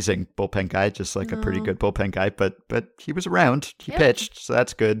an amazing bullpen guy, just like a pretty good bullpen guy, but he was around. He pitched, so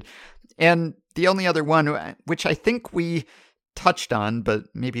that's good. And the only other one, which I think we touched on, but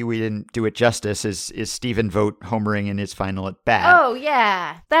maybe we didn't do it justice, is Stephen Vogt homering in his final at bat. Oh,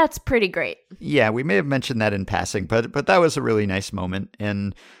 yeah. That's pretty great. Yeah, we may have mentioned that in passing, but that was a really nice moment.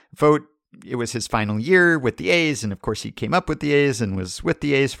 And Vogt, it was his final year with the A's, and of course he came up with the A's and was with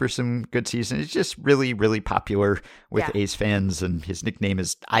the A's for some good seasons. He's just really, really popular with A's fans, and his nickname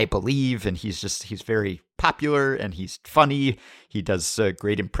is I Believe, and he's very popular and he's funny. He does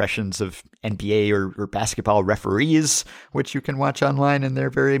great impressions of NBA or basketball referees, which you can watch online, and they're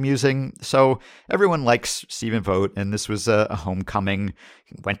very amusing. So everyone likes Stephen Vogt, and this was a homecoming.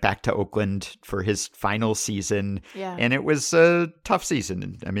 He went back to Oakland for his final season, and it was a tough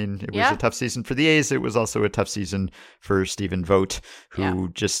season. I mean, it was a tough season for the A's. It was also a tough season for Stephen Vogt, who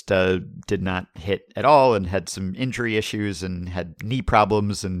just did not hit at all and had some injury issues and had knee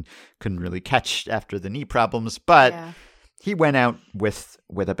problems and couldn't really catch after the knee problems, but he went out with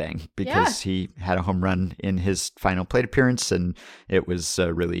a bang because he had a home run in his final plate appearance, and it was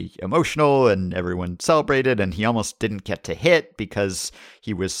really emotional and everyone celebrated, and he almost didn't get to hit because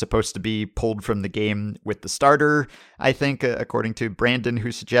he was supposed to be pulled from the game with the starter, I think, according to Brandon,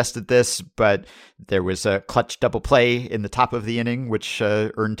 who suggested this, but there was a clutch double play in the top of the inning, which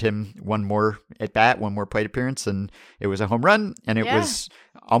earned him one more at bat, one more plate appearance, and it was a home run, and it was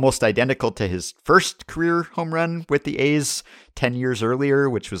almost identical to his first career home run with the A's 10 years earlier,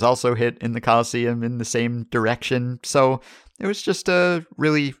 which was also hit in the Coliseum in the same direction. So it was just a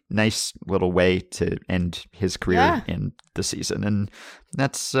really nice little way to end his career in the season. And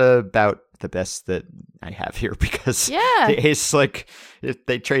that's about the best that I have here because the A's, like,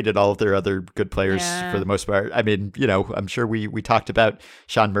 they traded all of their other good players for the most part. I mean, you know, I'm sure we talked about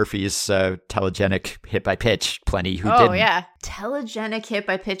Sean Murphy's telegenic hit by pitch plenty. Who didn't. Yeah. Telegenic hit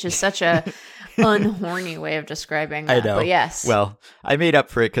by pitch is such a unhorny way of describing that. I know. But yes. Well, I made up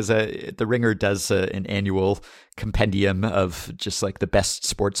for it because The Ringer does an annual compendium of just like the best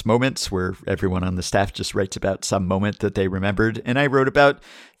sports moments where everyone on the staff just writes about some moment that they remembered. And I wrote about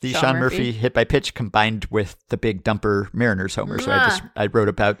the Sean Murphy hit by pitch combined with the big dumper Mariners homer. So I wrote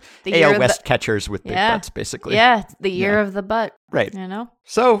about the AL West catchers with big butts, basically. Yeah, the year of the butt. Right. You know?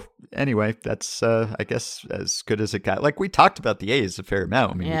 So anyway, that's, I guess, as good as it got. Like, we talked about the A's a fair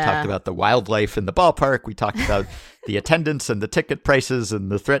amount. I mean, we talked about the wildlife in the ballpark. We talked about the attendance and the ticket prices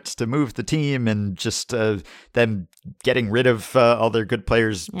and the threats to move the team and just them getting rid of all their good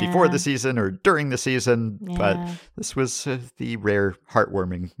players before the season or during the season. But this was the rare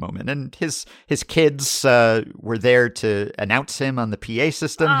heartwarming moment. And his kids were there to announce him on the PA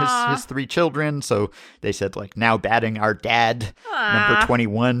system, his three children. So they said, like, now batting our dad, number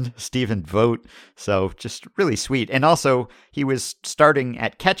 21, Stephen Vogt. So just really sweet. And also, he was starting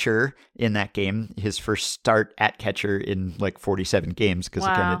at catcher in that game, his first start at catcher in like 47 games, because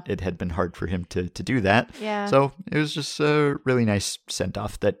again, it had been hard for him to do that. Yeah. So it was just a really nice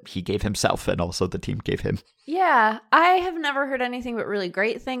send-off that he gave himself and also the team gave him. Yeah, I have never heard anything but really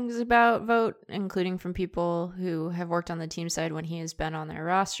great things about Vogt, including from people who have worked on the team side when he has been on their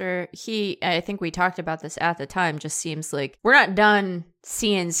roster. I think we talked about this at the time, just seems like we're not done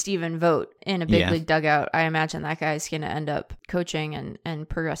seeing Stephen Vogt in a big league dugout. I imagine that guy's going to end up coaching and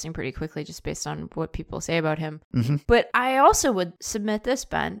progressing pretty quickly just based on what people say about him. Mm-hmm. But I also would submit this,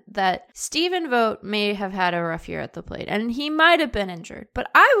 Ben, that Stephen Vogt may have had a rough year at the plate and he might have been injured. But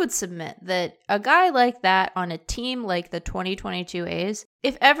I would submit that a guy like that on a team like the 2022 A's,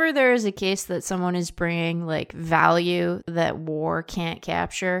 if ever there is a case that someone is bringing like value that WAR can't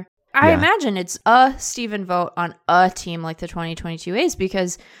capture, I imagine it's a Stephen Vogt on a team like the 2022 A's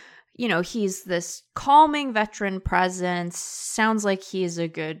because, you know, he's this calming veteran presence. Sounds like he's a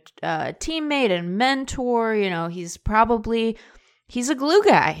good teammate and mentor. You know, he's a glue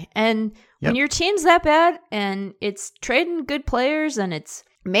guy. And when your team's that bad and it's trading good players and it's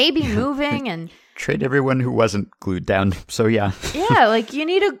maybe moving and trade everyone who wasn't glued down. So yeah, like you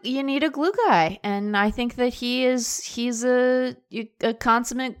need a glue guy, and I think that he's a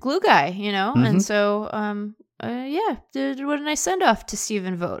consummate glue guy, you know. Mm-hmm. And so what a nice send off to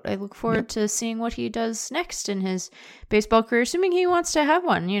Stephen Vogt. I look forward to seeing what he does next in his baseball career, assuming he wants to have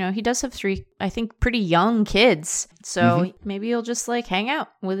one. You know, he does have 3, I think, pretty young kids, so maybe he'll just like hang out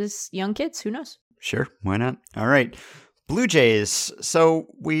with his young kids. Who knows? Sure, why not? All right. Blue Jays. So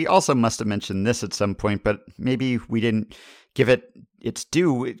we also must have mentioned this at some point, but maybe we didn't give it its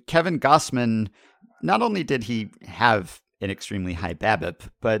due. Kevin Gausman, not only did he have an extremely high BABIP,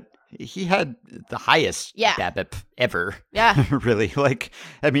 but he had the highest BABIP ever. Yeah. Really. Like,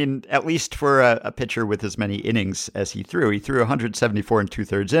 I mean, at least for a pitcher with as many innings as he threw 174 and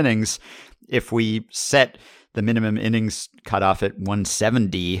 2/3 innings. If we set the minimum innings cutoff at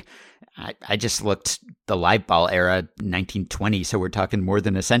 170, I just looked the live ball era, 1920, so we're talking more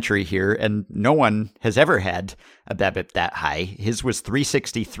than a century here, and no one has ever had a BABIP that high. His was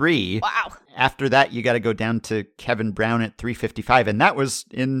 363. Wow. After that, you got to go down to Kevin Brown at 355, and that was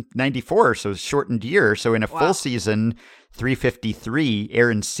in 94, so a shortened year. So in a full season, 353,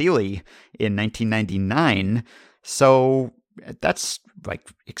 Aaron Seeley in 1999. So that's like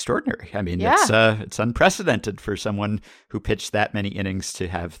extraordinary. I mean, it's unprecedented for someone who pitched that many innings to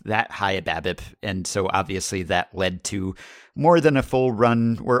have that high a BABIP. And so obviously that led to more than a full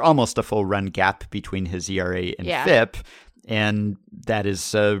run or almost a full run gap between his ERA and FIP. And that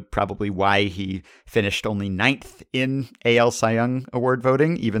is probably why he finished only 9th in AL Cy Young Award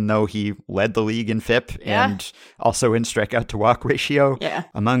voting, even though he led the league in FIP and also in strikeout to walk ratio. Yeah.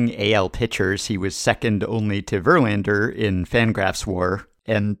 Among AL pitchers, he was second only to Verlander in Fangraphs WAR.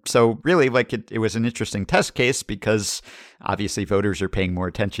 And so really, like, it was an interesting test case because obviously voters are paying more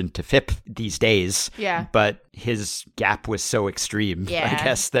attention to FIP these days. Yeah. But his gap was so extreme, I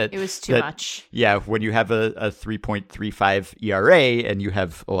guess, that it was too much. Yeah, when you have a 3.35 ERA and you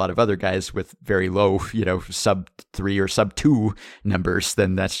have a lot of other guys with very low, you know, sub 3 or sub 2 numbers,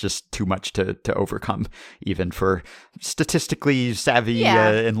 then that's just too much to overcome, even for statistically savvy,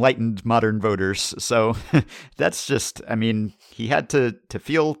 enlightened modern voters. So that's just, I mean, he had to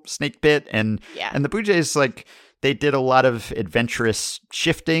feel snake bit, and the Blue Jays, like, they did a lot of adventurous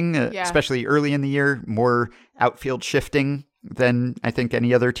shifting, especially early in the year, more outfield shifting than I think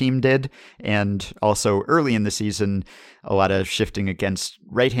any other team did. And also early in the season, a lot of shifting against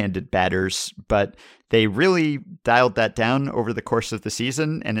right-handed batters. But they really dialed that down over the course of the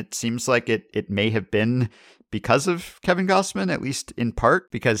season. And it seems like it may have been because of Kevin Gausman, at least in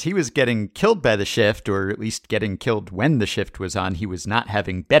part, because he was getting killed by the shift, or at least getting killed when the shift was on. He was not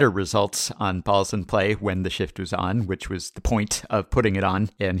having better results on balls in play when the shift was on, which was the point of putting it on,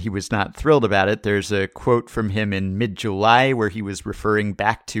 and he was not thrilled about it. There's a quote from him in mid-July where he was referring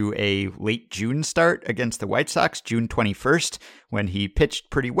back to a late June start against the White Sox, June 21st, when he pitched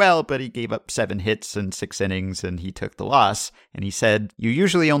pretty well, but he gave up 7 hits in 6 innings and he took the loss. And he said, "You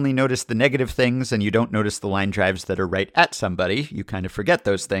usually only notice the negative things and you don't notice the line drives that are right at somebody. You kind of forget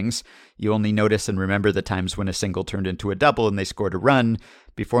those things. You only notice and remember the times when a single turned into a double and they scored a run.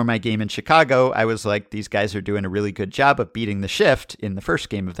 Before my game in Chicago, I was like, these guys are doing a really good job of beating the shift in the first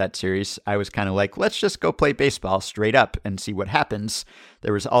game of that series. I was kind of like, let's just go play baseball straight up and see what happens.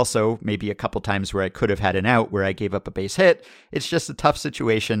 There was also maybe a couple times where I could have had an out where I gave up a base hit. It's just a tough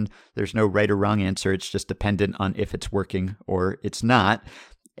situation. There's no right or wrong answer. It's just dependent on if it's working or it's not."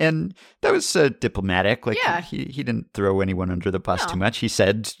 And that was diplomatic. Like, he didn't throw anyone under the bus too much. He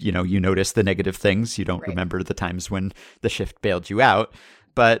said, you know, you notice the negative things. You don't remember the times when the shift bailed you out.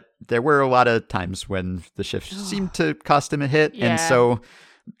 But there were a lot of times when the shift seemed to cost him a hit. And so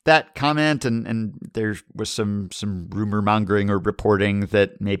that comment, and there was some rumor mongering or reporting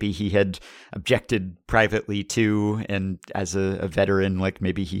that maybe he had objected privately too, and as a veteran, like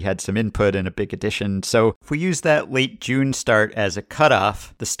maybe he had some input and a big addition. So if we use that late June start as a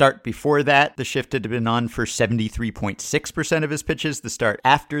cutoff, the start before that, the shift had been on for 73.6% of his pitches. The start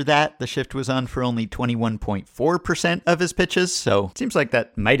after that, the shift was on for only 21.4% of his pitches. So it seems like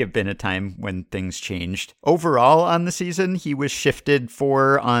that might have been a time when things changed. Overall on the season, he was shifted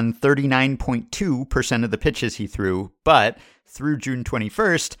for on 39.2% of the pitches he threw, but through June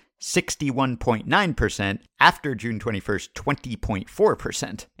 21st, 61.9%, after June 21st,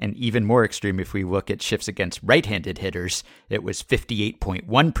 20.4%. And even more extreme if we look at shifts against right-handed hitters, it was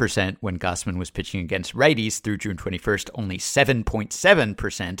 58.1% when Gausman was pitching against righties through June 21st, only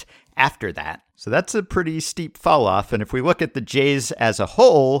 7.7% after that. So that's a pretty steep fall off. And if we look at the Jays as a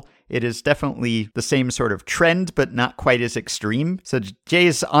whole, it is definitely the same sort of trend, but not quite as extreme. So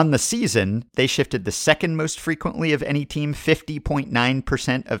Jays on the season, they shifted the second most frequently of any team,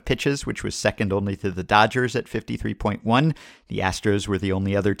 50.9% of pitches, which was second only to the Dodgers at 53.1. The Astros were the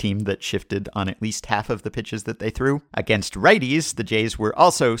only other team that shifted on at least half of the pitches that they threw. Against righties, the Jays were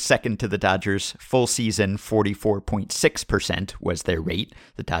also second to the Dodgers. Full season, 44.6% was their rate.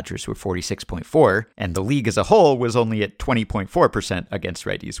 The Dodgers were 46.4%, and the league as a whole was only at 20.4% against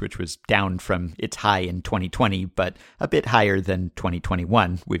righties, which was down from its high in 2020, but a bit higher than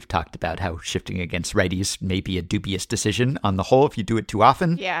 2021. We've talked about how shifting against righties may be a dubious decision on the whole if you do it too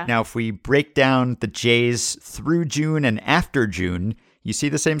often. Yeah. Now, if we break down the Jays through June and after June, you see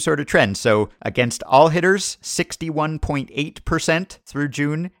the same sort of trend. So against all hitters, 61.8% through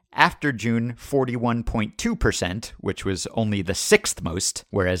June. After June, 41.2%, which was only the sixth most,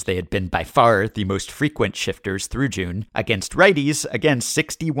 whereas they had been by far the most frequent shifters through June. Against righties, again,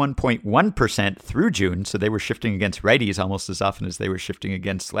 61.1% through June, so they were shifting against righties almost as often as they were shifting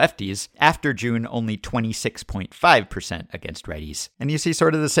against lefties. After June, only 26.5% against righties. And you see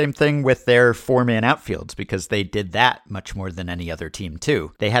sort of the same thing with their four-man outfields, because they did that much more than any other team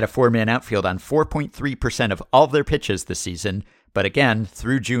too. They had a four-man outfield on 4.3% of all their pitches this season, but again,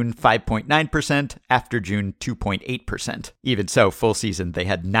 through June, 5.9%, after June, 2.8%. Even so, full season, they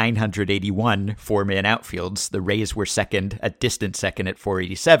had 981 four-man outfields. The Rays were second, a distant second at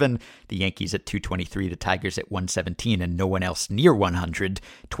 487, the Yankees at 223, the Tigers at 117, and no one else near 100.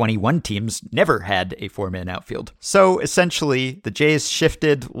 21 teams never had a four-man outfield. So essentially, the Jays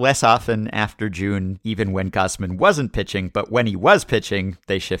shifted less often after June, even when Gausman wasn't pitching, but when he was pitching,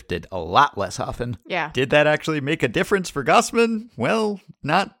 they shifted a lot less often. Yeah. Did that actually make a difference for Gausman? Well,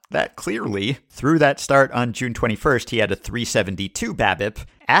 not that clearly. Through that start on June 21st, he had a 372 BABIP.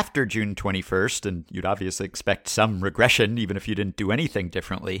 After June 21st, and you'd obviously expect some regression even if you didn't do anything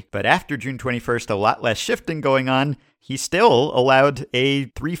differently, but after June 21st, a lot less shifting going on, he still allowed a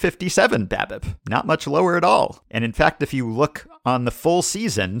 357 BABIP, not much lower at all. And in fact, if you look on the full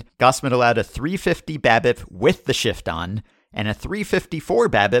season, Gausman allowed a 350 BABIP with the shift on, and a 354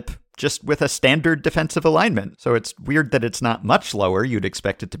 BABIP just with a standard defensive alignment. So it's weird that it's not much lower. You'd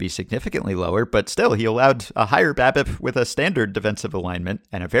expect it to be significantly lower, but still, he allowed a higher BABIP with a standard defensive alignment,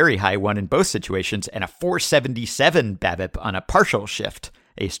 and a very high one in both situations, and a 477 BABIP on a partial shift,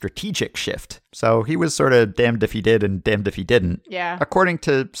 a strategic shift. So he was sort of damned if he did and damned if he didn't. Yeah. According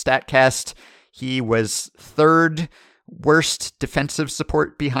to StatCast, he was third worst defensive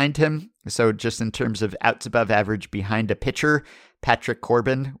support behind him. So just in terms of outs above average behind a pitcher, Patrick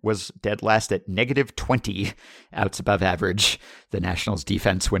Corbin was dead last at negative 20 outs above average, the Nationals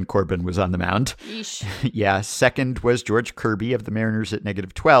defense when Corbin was on the mound. Yeesh. Yeah, second was George Kirby of the Mariners at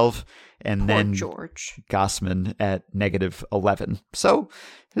negative 12, and Poor then George. Gausman at negative 11. So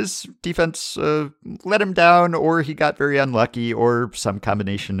his defense let him down, or he got very unlucky, or some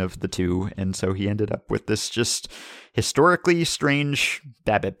combination of the two, and so he ended up with this just historically strange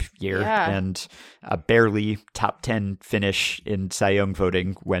BABIP year and a barely top 10 finish in Cy Young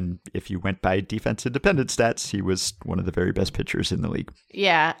voting when, if you went by defense independent stats, he was one of the very best pitchers in the league.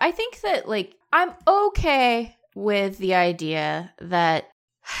 Yeah, I think that, like, I'm okay with the idea that,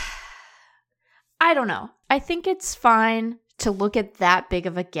 I don't know. I think it's fine to look at that big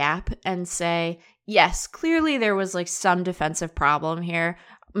of a gap and say, yes, clearly there was, like, some defensive problem here.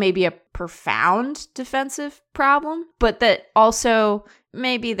 Maybe a profound defensive problem, but that also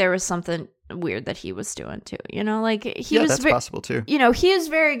maybe there was something weird that he was doing too. You know, like he was that's possible too. You know, he is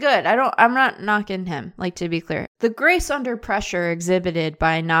very good. I'm not knocking him, like, to be clear. The grace under pressure exhibited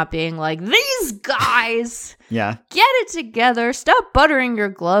by not being like, these guys get it together, stop buttering your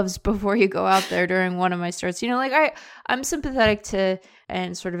gloves before you go out there during one of my starts. You know, like I'm sympathetic to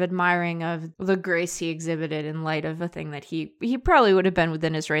and sort of admiring of the grace he exhibited in light of a thing that he probably would have been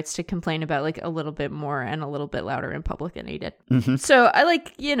within his rights to complain about like a little bit more and a little bit louder in public than he did. Mm-hmm. So I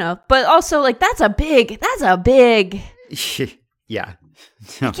like, but also like that's a big yeah.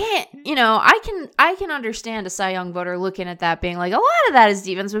 You can't, I can understand a Cy Young voter looking at that being like, a lot of that is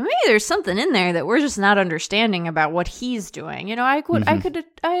defense, but maybe there's something in there that we're just not understanding about what he's doing. I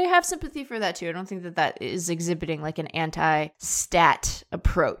have sympathy for that too. I don't think that is exhibiting like an anti-stat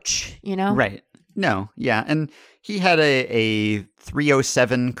approach, Right. No. Yeah. And he had a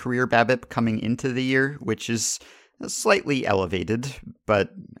 307 career BABIP coming into the year, which is slightly elevated,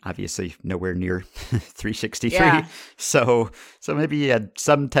 but obviously nowhere near 363. Yeah. So maybe he had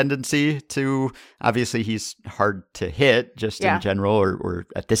some tendency to, obviously he's hard to hit just in general, or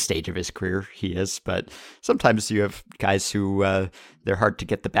at this stage of his career he is, but sometimes you have guys who they're hard to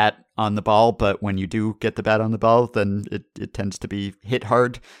get the bat on the ball, but when you do get the bat on the ball, then it tends to be hit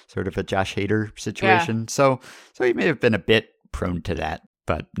hard, sort of a Josh Hader situation. Yeah. So he may have been a bit prone to that,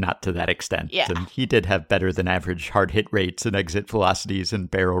 but not to that extent. Yeah. And he did have better than average hard hit rates and exit velocities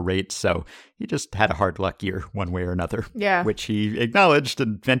and barrel rates. So he just had a hard luck year one way or another. Yeah. Which he acknowledged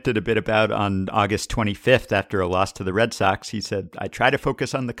and vented a bit about on August 25th after a loss to the Red Sox. He said, "I try to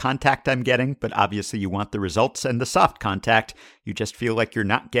focus on the contact I'm getting, but obviously you want the results and the soft contact. You just feel like you're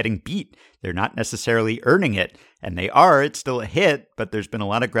not getting beat. They're not necessarily earning it. And they are. It's still a hit, but there's been a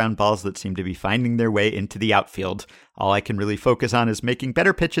lot of ground balls that seem to be finding their way into the outfield. All I can really focus on is making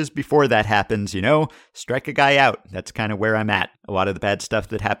better pitches before that happens, strike a guy out. That's kind of where I'm at. A lot of the bad stuff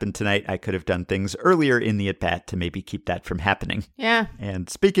that happened tonight, I could have done things earlier in the at-bat to maybe keep that from happening." Yeah. And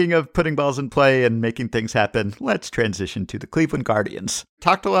speaking of putting balls in play and making things happen, let's transition to the Cleveland Guardians.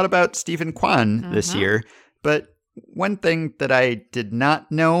 Talked a lot about Steven Kwan this year, but one thing that I did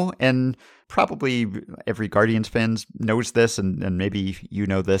not know, and probably every Guardians fan knows this, and maybe you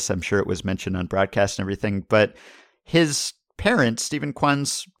know this, I'm sure it was mentioned on broadcast and everything, but his parents, Steven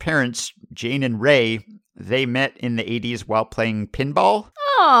Kwan's parents, Jane and Ray, they met in the 80s while playing pinball.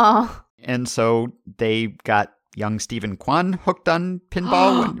 Oh. And so they got young Steven Kwan hooked on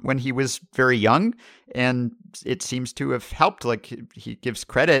pinball when he was very young, and it seems to have helped. Like, he gives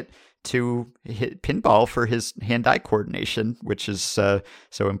credit to hit pinball for his hand-eye coordination, which is so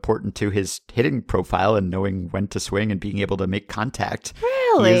important to his hitting profile and knowing when to swing and being able to make contact.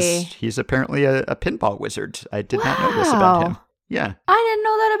 Really? He's apparently a pinball wizard. I did not know this about him. Yeah. I didn't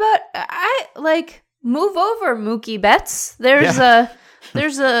know that about... move over, Mookie Betts. There's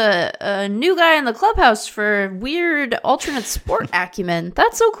a new guy in the clubhouse for weird alternate sport acumen.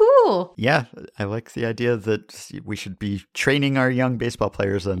 That's so cool. Yeah, I like the idea that we should be training our young baseball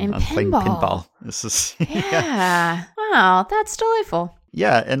players on playing pinball. This is yeah. Wow, that's delightful.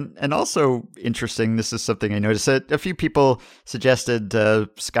 Yeah, and also interesting, this is something I noticed that a few people suggested,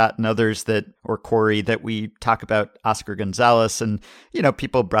 Scott and others, or Corey, that we talk about Oscar Gonzalez. And,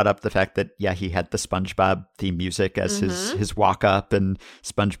 people brought up the fact that, he had the SpongeBob theme music as his walk-up, and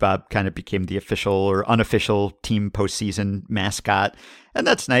SpongeBob kind of became the official or unofficial team postseason mascot. And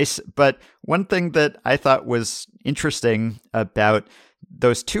that's nice. But one thing that I thought was interesting about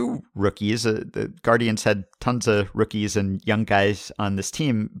those two rookies, the Guardians had tons of rookies and young guys on this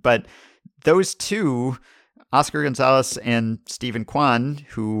team, but those two, Oscar Gonzalez and Steven Kwan,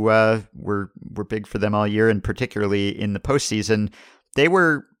 who were big for them all year, and particularly in the postseason, they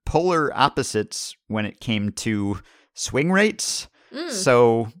were polar opposites when it came to swing rates.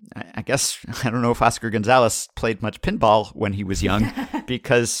 So I guess, I don't know if Oscar Gonzalez played much pinball when he was young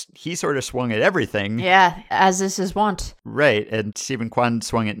because he sort of swung at everything. Yeah, as is his wont. Right, and Steven Kwan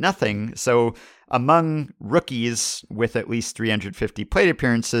swung at nothing. So among rookies with at least 350 plate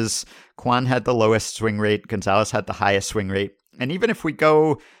appearances, Kwan had the lowest swing rate, Gonzalez had the highest swing rate. And even if we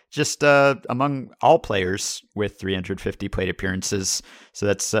go just among all players with 350 plate appearances, so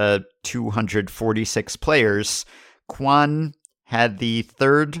that's 246 players, Kwan had the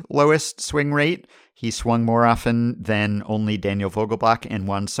third lowest swing rate. He swung more often than only Daniel Vogelbach and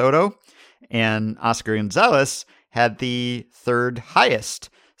Juan Soto. And Oscar Gonzalez had the third highest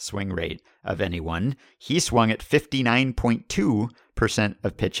swing rate of anyone. He swung at 59.2%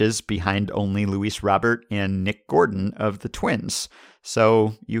 of pitches behind only Luis Robert and Nick Gordon of the Twins.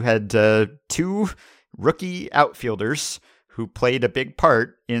 So you had two rookie outfielders who played a big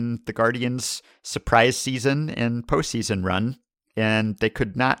part in the Guardians' surprise season and postseason run. And they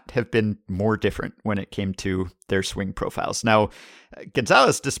could not have been more different when it came to their swing profiles. Now,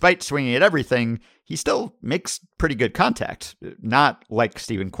 Gonzalez, despite swinging at everything, he still makes pretty good contact. Not like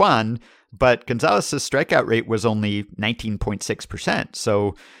Steven Kwan, but Gonzalez's strikeout rate was only 19.6%.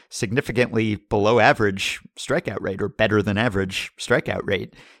 So significantly below average strikeout rate, or better than average strikeout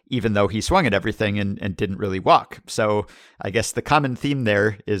rate, even though he swung at everything and didn't really walk. So I guess the common theme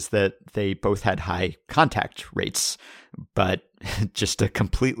there is that they both had high contact rates, but just a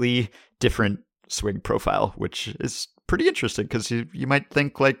completely different swing profile, which is pretty interesting because you might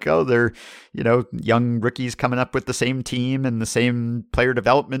think like, oh, they're, young rookies coming up with the same team and the same player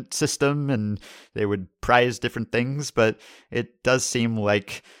development system, and they would prize different things. But it does seem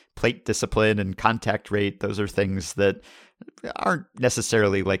like plate discipline and contact rate, those are things that aren't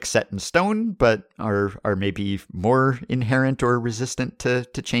necessarily like set in stone, but are maybe more inherent or resistant to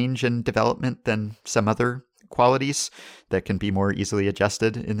change and development than some other qualities that can be more easily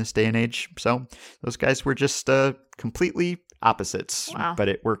adjusted in this day and age. So those guys were just completely opposites, wow. But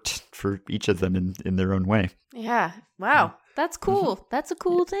it worked for each of them in their own way. Yeah. Wow. That's cool. Mm-hmm. That's a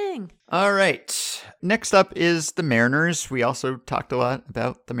cool thing. All right. Next up is the Mariners. We also talked a lot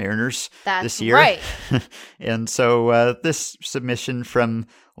about the Mariners this year. Right. And so this submission from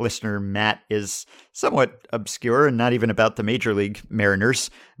listener Matt is somewhat obscure and not even about the Major League Mariners,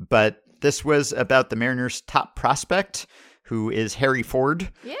 but this was about the Mariners' top prospect, who is Harry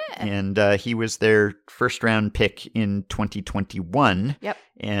Ford. Yeah. And he was their first-round pick in 2021. Yep.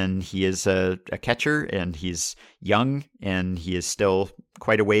 And he is a catcher, and he's young, and he is still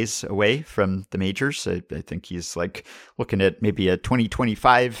quite a ways away from the majors. I think he's like looking at maybe a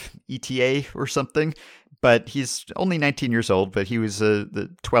 2025 ETA or something. But he's only 19 years old, but he was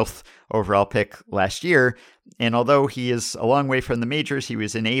the 12th overall pick last year. And although he is a long way from the majors, he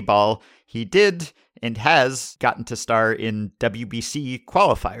was in A-ball. He did and has gotten to star in WBC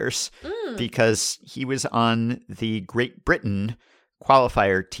qualifiers because he was on the Great Britain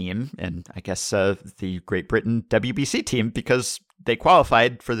qualifier team, and I guess the Great Britain WBC team, because they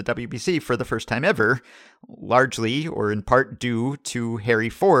qualified for the WBC for the first time ever, largely or in part due to Harry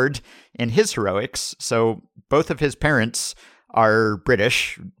Ford and his heroics. So both of his parents are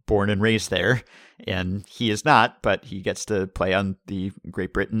British, born and raised there, and he is not, but he gets to play on the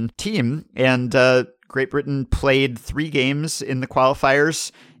Great Britain team. And Great Britain played 3 games in the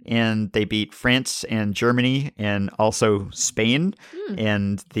qualifiers, and they beat France and Germany and also Spain.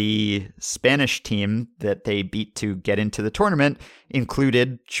 And the Spanish team that they beat to get into the tournament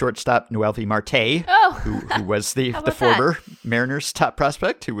included shortstop Noelvi Marte, who was the former Mariners top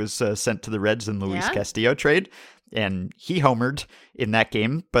prospect, who was sent to the Reds in the Luis Castillo trade. And he homered in that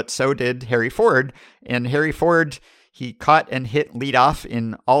game, but so did Harry Ford. And Harry Ford, he caught and hit leadoff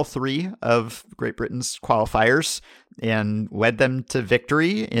in all 3 of Great Britain's qualifiers and led them to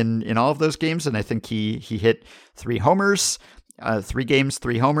victory in all of those games. And I think he hit 3 homers, 3 games,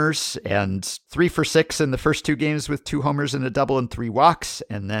 3 homers, and 3 for 6 in the first 2 games with 2 homers and a double and 3 walks.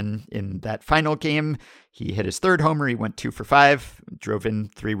 And then in that final game, he hit his 3rd homer. He went 2 for 5, drove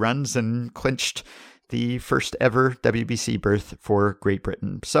in 3 runs, and clinched the first ever WBC berth for Great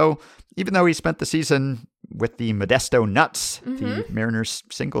Britain. So even though he spent the season with the Modesto Nuts, the Mariners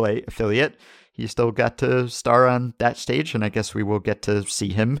single A affiliate, he still got to star on that stage, and I guess we will get to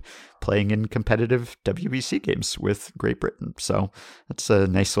see him playing in competitive WBC games with Great Britain. So that's a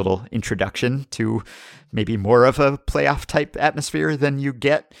nice little introduction to maybe more of a playoff type atmosphere than you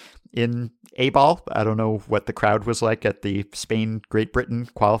get in A-ball. I don't know what the crowd was like at the Spain-Great Britain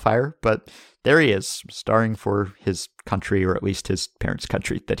qualifier, but there he is, starring for his country, or at least his parents'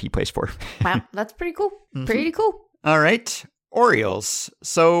 country that he plays for. Wow, that's pretty cool. Pretty cool. All right, Orioles.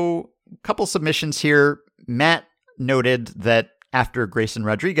 So a couple submissions here. Matt noted that after Grayson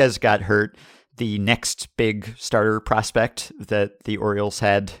Rodriguez got hurt, the next big starter prospect that the Orioles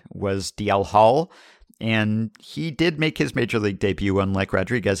had was DL Hall. And he did make his major league debut. Unlike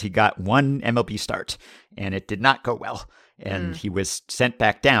Rodriguez, he got 1 MLB start, and it did not go well. And he was sent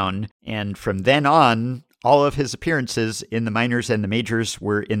back down. And from then on, all of his appearances in the minors and the majors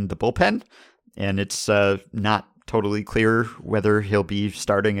were in the bullpen. And it's not totally clear whether he'll be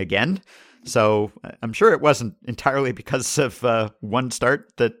starting again. So I'm sure it wasn't entirely because of 1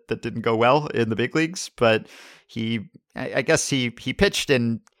 start that didn't go well in the big leagues. But I guess he pitched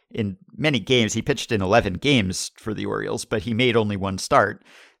in many games. He pitched in 11 games for the Orioles, but he made only 1 start.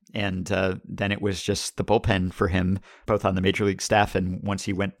 And then it was just the bullpen for him, both on the major league staff and once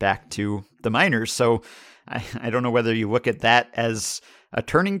he went back to the minors. So I don't know whether you look at that as a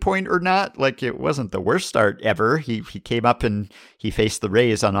turning point or not. Like, it wasn't the worst start ever. He came up and he faced the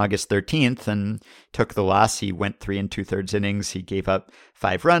Rays on August 13th and took the loss. He went 3 2/3 innings. He gave up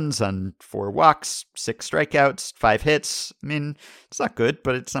 5 runs on 4 walks, 6 strikeouts, 5 hits. I mean, it's not good,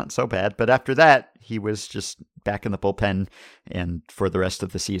 but it's not so bad. But after that, he was just back in the bullpen and for the rest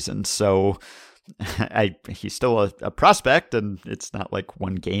of the season. So he's still a prospect, and it's not like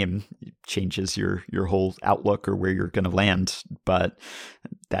one game changes your whole outlook or where you're going to land. But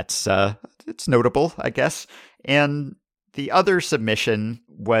that's it's notable, I guess. And the other submission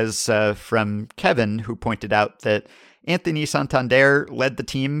was from Kevin, who pointed out that Anthony Santander led the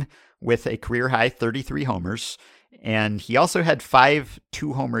team with a career-high 33 homers, and he also had 5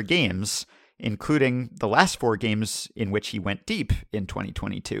 two-homer games, including the last 4 games in which he went deep in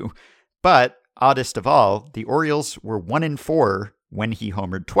 2022. But oddest of all, the Orioles were 1-4 when he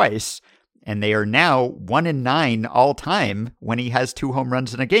homered twice, and they are now 1-9 all-time when he has 2 home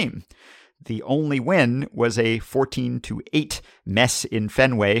runs in a game. The only win was a 14-8 mess in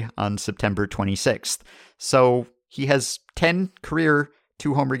Fenway on September 26th. So he has 10 career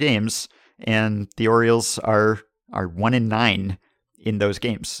 2-homer games, and the Orioles are 1-9 in those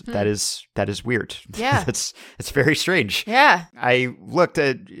games. That is weird. Yeah. It's very strange. Yeah. I looked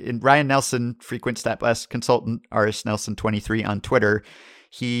at in Ryan Nelson, frequent Stat Blast consultant, RS Nelson 23 on Twitter.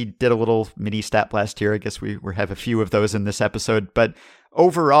 He did a little mini Stat Blast here. I guess we have a few of those in this episode. But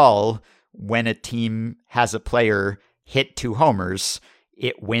overall, when a team has a player hit 2 homers,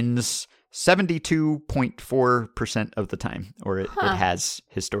 it wins 72.4% of the time, or it has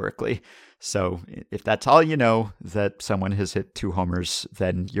historically. So if that's all you know, that someone has hit 2 homers,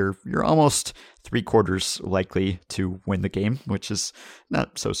 then you're almost 3/4 likely to win the game, which is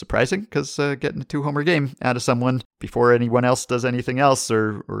not so surprising because getting a 2-homer game out of someone before anyone else does anything else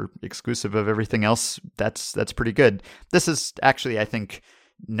or exclusive of everything else, that's pretty good. This is actually, I think,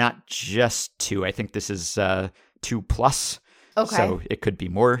 not just 2. I think this is 2+. Okay. So it could be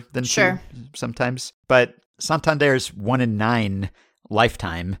more than 2 sometimes. But Santander's 1-9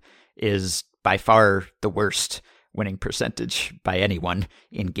 lifetime is by far the worst winning percentage by anyone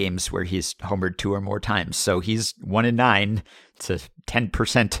in games where he's homered 2 or more times. So he's 1-9. It's a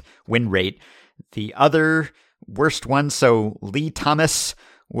 10% win rate. The other worst one, so Lee Thomas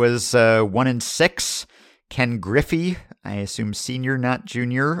was 1-6. Ken Griffey, I assume senior, not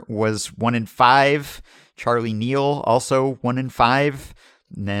junior, was 1-5. Charlie Neal, also 1-5.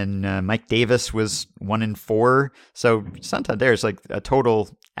 And then Mike Davis was 1-4. So Santander is like a total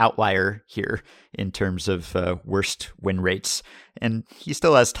outlier here in terms of worst win rates. And he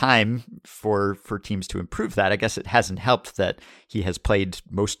still has time for teams to improve that. I guess it hasn't helped that he has played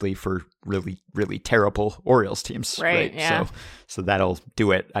mostly for really, really terrible Orioles teams. Right? Yeah. So that'll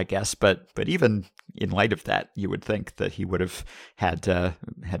do it, I guess. But even in light of that, you would think that he would have had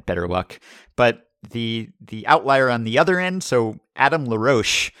better luck. But the outlier on the other end, so Adam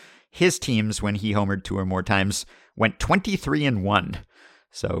LaRoche, his teams, when he homered 2 or more times, went 23-1.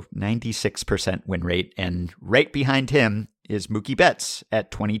 So 96% win rate. And right behind him is Mookie Betts at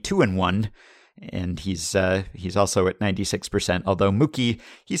 22-1. And he's also at 96%. Although Mookie,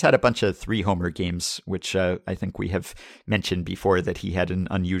 he's had a bunch of 3-homer games, which I think we have mentioned before that he had an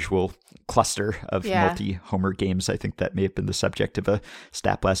unusual cluster of multi-homer games. I think that may have been the subject of a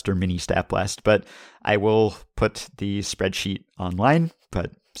Stat Blast or mini Stat Blast. But I will put the spreadsheet online.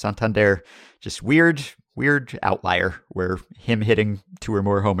 But Santander, just weird outlier where him hitting 2 or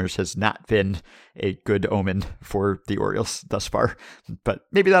more homers has not been a good omen for the Orioles thus far. But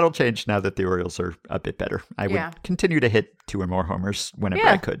maybe that'll change now that the Orioles are a bit better. I would continue to hit 2 or more homers whenever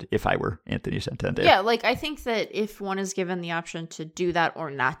I could if I were Anthony Santander. Yeah, like I think that if one is given the option to do that or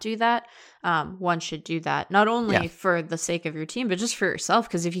not do that, one should do that. Not only for the sake of your team, but just for yourself.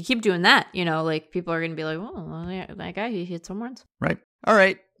 Because if you keep doing that, like people are going to be like, oh, that guy, he hits home runs. Right. All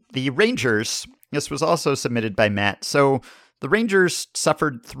right. The Rangers, this was also submitted by Matt. So the Rangers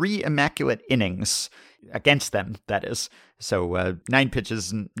suffered 3 immaculate innings against them, that is. So 9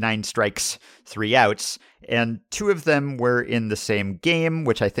 pitches, 9 strikes, 3 outs. And 2 of them were in the same game,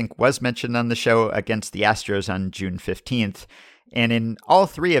 which I think was mentioned on the show, against the Astros on June 15th. And in all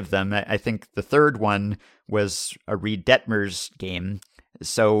 3 of them, I think the third one was a Reed Detmers game.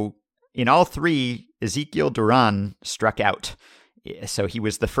 So in all 3, Ezekiel Duran struck out. So he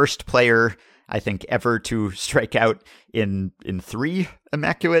was the first player, I think, ever to strike out in 3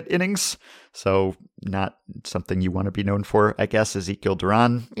 immaculate innings. So not something you want to be known for, I guess, Ezekiel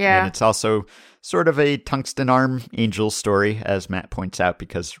Duran. Yeah. And it's also sort of a tungsten arm Angels story, as Matt points out,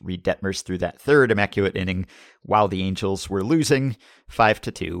 because Reed Detmers threw that 3rd immaculate inning while the Angels were losing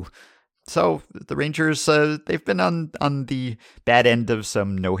 5-2. So the Rangers, they've been on the bad end of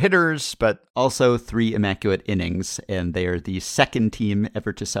some no-hitters, but also 3 immaculate innings, and they are the second team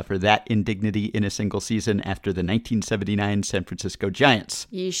ever to suffer that indignity in a single season after the 1979 San Francisco Giants.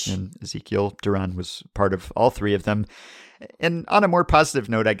 Yeesh. And Ezekiel Duran was part of all 3 of them. And on a more positive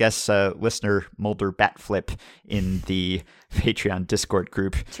note, I guess listener Mulder Batflip in the Patreon Discord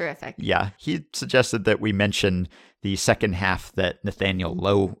group. Terrific. Yeah, he suggested that we mention the second half that Nathaniel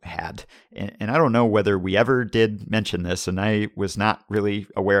Lowe had. And I don't know whether we ever did mention this, and I was not really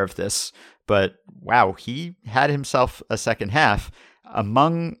aware of this, but wow, he had himself a second half.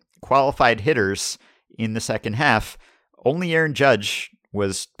 Among qualified hitters in the second half, only Aaron Judge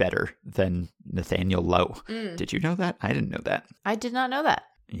was better than Nathaniel Lowe. Did you know that? I didn't know that. I did not know that.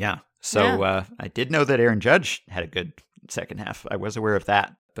 Yeah. So I did know that Aaron Judge had a good second half. I was aware of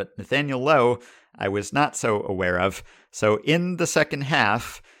that. But Nathaniel Lowe, I was not so aware of. So in the second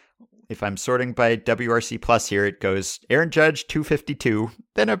half, if I'm sorting by WRC Plus here, it goes Aaron Judge 252,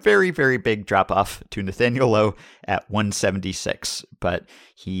 then a very, very big drop off to Nathaniel Lowe at 176. But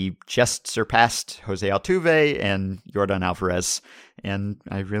he just surpassed Jose Altuve and Yordan Alvarez. And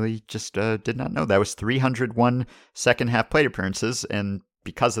I really just did not know. That was 301 second half plate appearances. And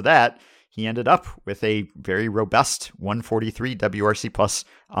because of that, he ended up with a very robust 143 WRC Plus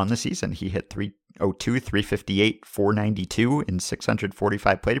on the season. He hit 302, 358, 492 in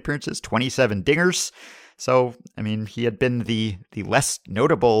 645 plate appearances, 27 dingers. So, I mean, he had been the less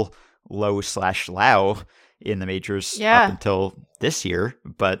notable Lowe/Lau in the majors up until this year.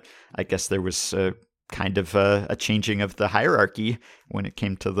 But I guess there was kind of a changing of the hierarchy when it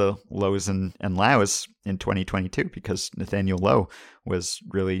came to the Lowes and Laus in 2022, because Nathaniel Lowe was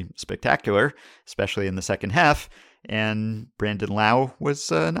really spectacular, especially in the second half. And Brandon Lowe was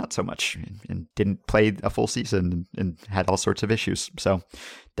not so much and didn't play a full season and had all sorts of issues. So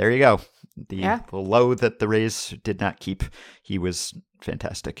there you go. The Lowe that the Rays did not keep, he was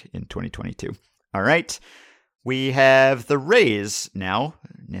fantastic in 2022. All right. We have the Rays now,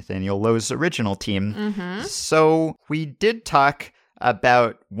 Nathaniel Lowe's original team. Mm-hmm. So we did talk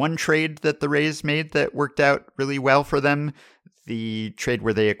about one trade that the Rays made that worked out really well for them. The trade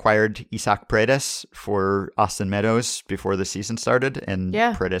where they acquired Isaac Paredes for Austin Meadows before the season started. And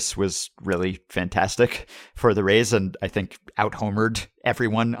Paredes was really fantastic for the Rays, and I think out-homered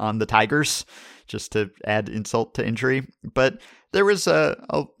everyone on the Tigers, just to add insult to injury. But there was a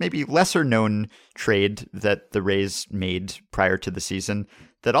maybe lesser-known trade that the Rays made prior to the season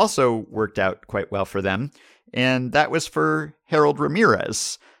that also worked out quite well for them, and that was for Harold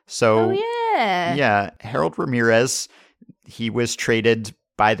Ramirez. So, Harold Ramirez, he was traded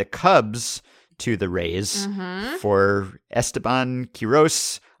by the Cubs to the Rays for Esteban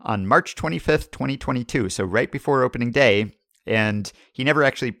Quiroz on March 25th, 2022, so right before opening day. And he never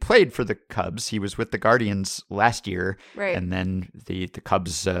actually played for the Cubs. He was with the Guardians last year. Right. And then the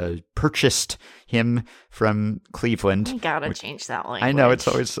Cubs purchased him from Cleveland. You gotta change that language. I know, it's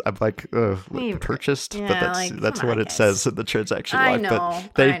always, I'm like, purchased? Yeah, but that's what it says in the transaction log. I know,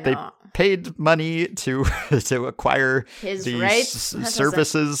 but they paid money to acquire his these rights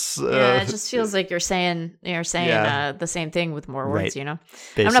services. It just feels like you're saying the same thing with more words. You know,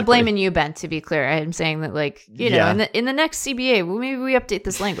 basically. I'm not blaming you, Ben. To be clear, I'm saying that, like, know, in the next CBA, maybe we update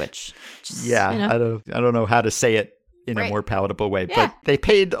this language. Just, I don't know how to say it in a more palatable way, but they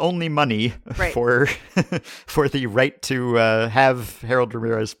paid only money for the right to have Harold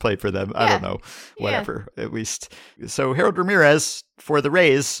Ramirez play for them. I don't know, whatever. At least, so Harold Ramirez for the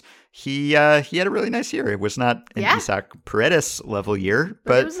Rays. He had a really nice year. It was not an Isaac Paredes level year,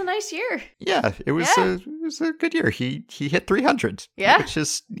 but it was a nice year. Yeah, it was a good year. He hit 300. Yeah, which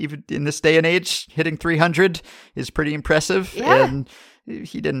is, even in this day and age, hitting 300 is pretty impressive. Yeah. And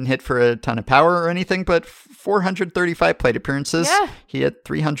he didn't hit for a ton of power or anything, but 435 plate appearances. Yeah. He had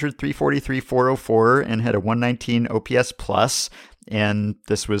 300, 343, 404, and had a 119 OPS plus. And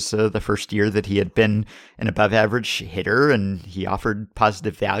this was the first year that he had been an above-average hitter, and he offered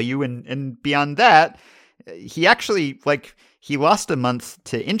positive value. And beyond that, he actually, he lost a month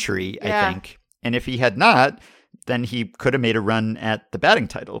to injury, I think. And if he had not, then he could have made a run at the batting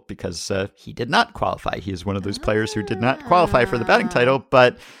title, because he did not qualify. He is one of those players who did not qualify for the batting title,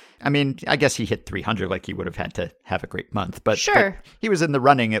 but I mean, I guess he hit 300, like he would have had to have a great month, but he was in the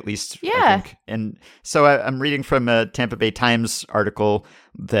running at least, I think. And so I'm reading from a Tampa Bay Times article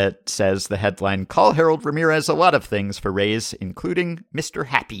that says the headline, "Call Harold Ramirez a lot of things for Rays, including Mr.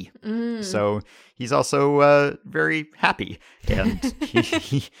 Happy." So he's also very happy, and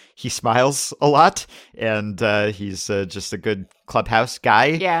he smiles a lot, and he's just a good clubhouse guy.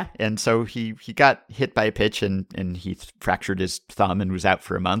 Yeah. And so he got hit by a pitch, and he fractured his thumb and was out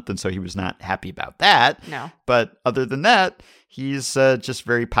for a month, and so he was not happy about that. No. But other than that, he's just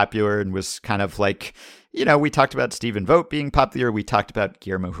very popular, and was kind of like, we talked about Stephen Vogt being popular. We talked about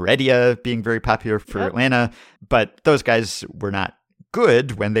Guillermo Heredia being very popular for Atlanta, but those guys were not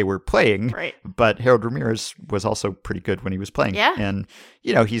good when they were playing, Right. but Harold Ramirez was also pretty good when he was playing. Yeah. And,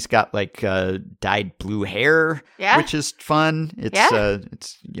 he's got like dyed blue hair, which is fun. It's,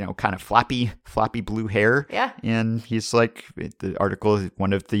 kind of floppy blue hair. Yeah. And he's like, the article,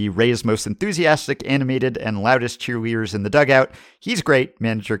 one of the Rays' most enthusiastic, animated, and loudest cheerleaders in the dugout. He's great,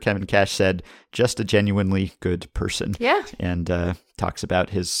 manager Kevin Cash said, just a genuinely good person. Yeah. And talks about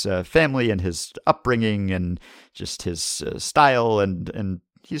his family and his upbringing and just his style, and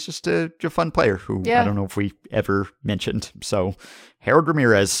he's just a fun player who I don't know if we ever mentioned. So Harold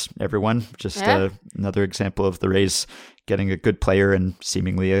Ramirez, everyone, just another example of the Rays getting a good player and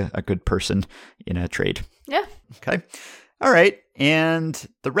seemingly a good person in a trade. Yeah. Okay. All right. And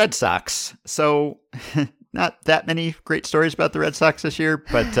the Red Sox. So not that many great stories about the Red Sox this year,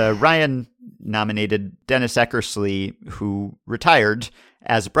 but Ryan nominated Dennis Eckersley, who retired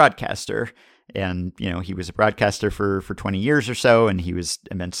as a broadcaster. And, he was a broadcaster for 20 years or so, and he was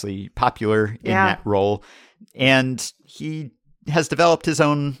immensely popular in that role. And he has developed his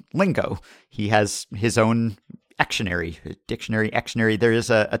own lingo. He has his own dictionary. There is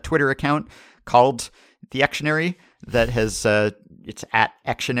a Twitter account called The Ectionary that has, it's at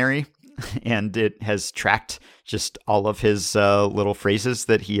Ectionary, and it has tracked just all of his little phrases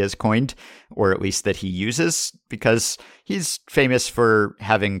that he has coined, or at least that he uses, because he's famous for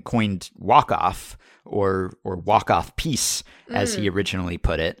having coined walk-off or walk-off piece, as he originally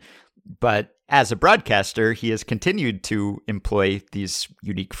put it. But as a broadcaster, he has continued to employ these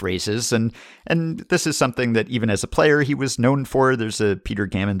unique phrases, and this is something that even as a player he was known for. There's a Peter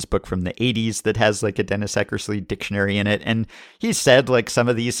Gammons book from the 80s that has like a Dennis Eckersley dictionary in it, and he said like some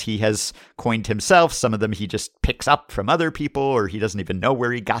of these he has coined himself, some of them he just picks up from other people, or he doesn't even know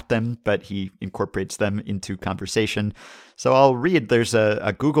where he got them, but he incorporates them into conversation. So I'll read, there's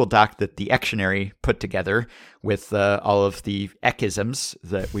a Google Doc that the Ectionary put together with all of the Eckisms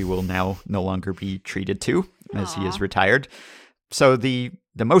that we will now no longer be treated to as he is retired. So the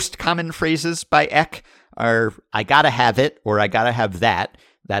most common phrases by Eck are, I gotta have it, or I gotta have that.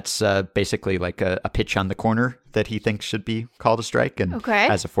 That's basically like a pitch on the corner that he thinks should be called a strike. And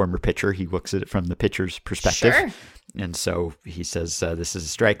as a former pitcher, he looks at it from the pitcher's perspective. Sure. And so he says, this is a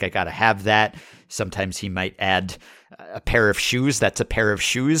strike. I got to have that. Sometimes he might add a pair of shoes. That's a pair of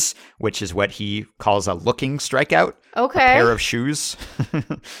shoes, which is what he calls a looking strikeout. Okay. A pair of shoes.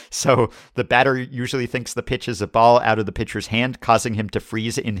 So the batter usually thinks the pitch is a ball out of the pitcher's hand, causing him to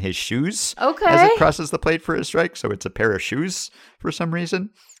freeze in his shoes as it crosses the plate for a strike. So it's a pair of shoes for some reason.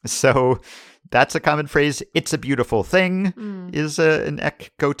 So that's a common phrase. It's a beautiful thing is an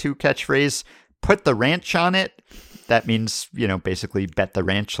Eck go-to catchphrase. Put the ranch on it. That means, basically bet the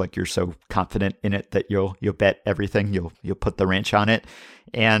ranch, like you're so confident in it that you'll bet everything. You'll put the ranch on it.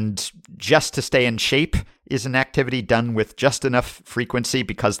 And just to stay in shape is an activity done with just enough frequency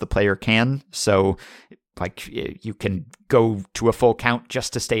because the player can. So like you can go to a full count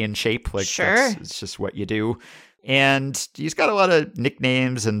just to stay in shape. Like it's just what you do. And he's got a lot of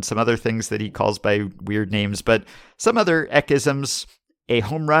nicknames and some other things that he calls by weird names, but some other Eckisms. A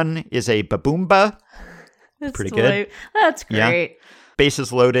home run is a baboomba. That's pretty good. That's great. Yeah.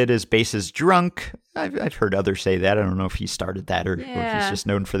 Bases loaded is bases drunk. I've heard others say that. I don't know if he started that or if he's just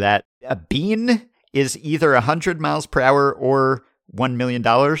known for that. A bean is either 100 miles per hour or $1 million.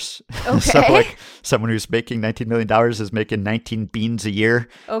 Okay. So like someone who's making $19 million is making 19 beans a year.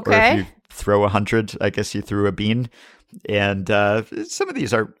 Okay. Or if you throw 100, I guess you threw a bean. And some of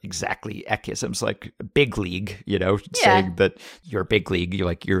these are exactly Eckisms, like big league, saying that you're a big league,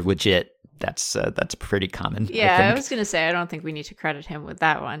 you're legit. That's pretty common. Yeah, I was going to say, I don't think we need to credit him with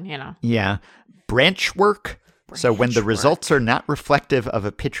that one, Yeah. Branch work. So when the results are not reflective of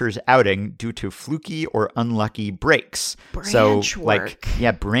a pitcher's outing due to fluky or unlucky breaks. Branch work.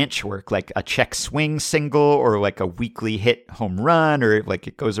 Branch work, like a check swing single or like a weakly hit home run, or like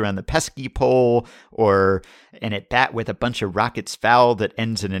it goes around the pesky pole, or an at bat with a bunch of Rockets foul that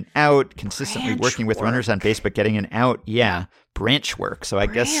ends in an out, consistently working with runners on base but getting an out. Yeah. Branch work. So I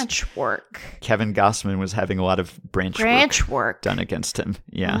guess Kevin Gossman was having a lot of branch work done against him.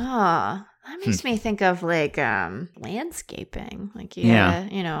 Yeah. That makes me think of like landscaping. Like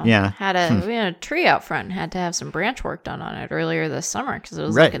had a tree out front and had to have some branch work done on it earlier this summer because it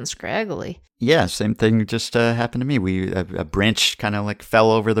was looking scraggly. Yeah, same thing just happened to me. A branch kind of like fell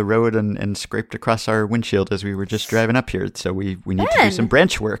over the road and scraped across our windshield as we were just driving up here. So we need to do some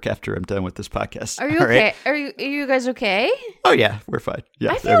branch work after I'm done with this podcast. Are you okay? Right? Are you guys okay? Oh yeah, we're fine.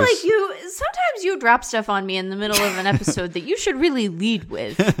 Yeah, I feel like sometimes you drop stuff on me in the middle of an episode that you should really lead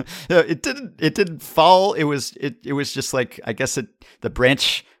with. It didn't fall. It was just like, I guess the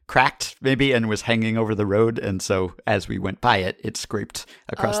branch cracked maybe and was hanging over the road. And so as we went by it, it scraped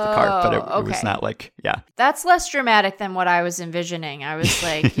across the cart. But it was not like, That's less dramatic than what I was envisioning. I was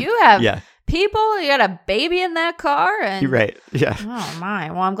like, you have people, you got a baby in that car? And You're right. Yeah. Oh my.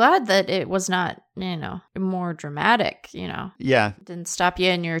 Well, I'm glad that it was not, more dramatic, Yeah. Didn't stop you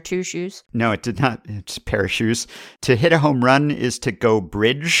in your 2 shoes. No, it did not. It's a pair of shoes. To hit a home run is to go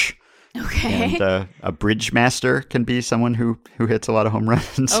bridge. Okay. And a bridge master can be someone who hits a lot of home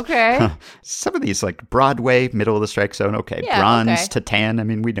runs. Okay. Some of these, like Broadway, middle of the strike zone. Okay. Yeah, bronze to tan. I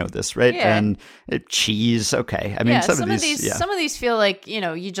mean, we know this, right? Yeah. And cheese. Okay. I mean, some of these. Some of these feel like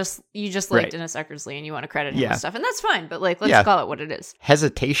you just liked in a Suckers Lee and you want to credit him and stuff, and that's fine. But let's call it what it is.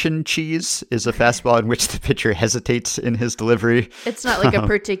 Hesitation cheese is a fastball in which the pitcher hesitates in his delivery. It's not like a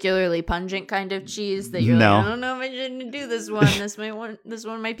particularly pungent kind of cheese that you're like, I don't know if I shouldn't do this one. This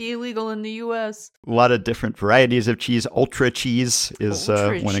one might be illegal in the U.S. A lot of different varieties of cheese. Ultra cheese is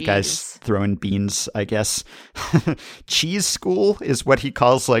when a guy's throwing beans, I guess. Cheese school is what he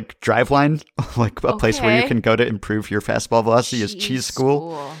calls like Driveline, like a place where you can go to improve your fastball velocity is cheese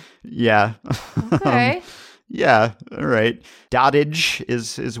school. Yeah. Okay. Yeah, all right. Dottage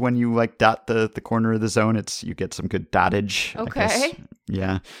is when you like dot the corner of the zone. You get some good dottage. Okay. I guess.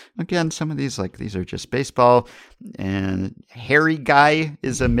 Yeah. Again, some of these these are just baseball. And hairy guy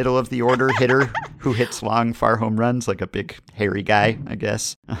is a middle of the order hitter who hits long, far home runs, like a big hairy guy, I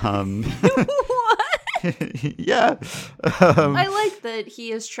guess. What? Yeah. I like that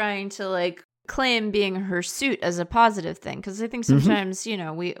he is trying to claim being hirsute as a positive thing, because I think sometimes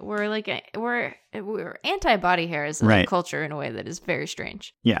we're anti-body hair as a culture in a way that is very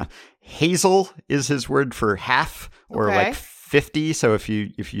strange. Yeah. Hazel is his word for half or 50. So if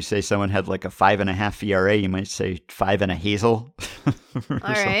you say someone had like a 5.5 ERA, you might say 5 and a hazel for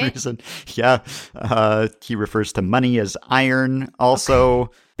some reason. Yeah. He refers to money as iron also.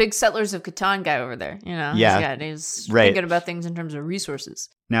 Okay. Big Settlers of Catan guy over there, he's thinking about things in terms of resources.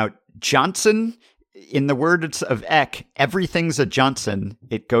 Now, Johnson, in the words of Eck, everything's a Johnson.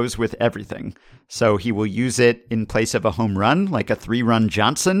 It goes with everything. So he will use it in place of a home run, like a 3-run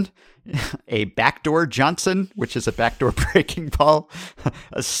Johnson, a backdoor Johnson, which is a backdoor breaking ball.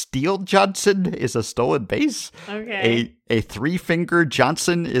 A steal Johnson is a stolen base. Okay. A 3-finger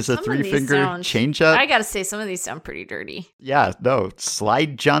Johnson is a 3-finger changeup. I gotta say, some of these sound pretty dirty. Yeah, no.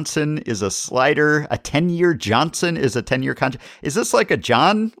 Slide Johnson is a slider. A 10-year Johnson is a 10-year contract. Is this like a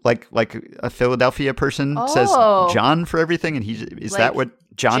John? Like a Philadelphia person says John for everything? And is that what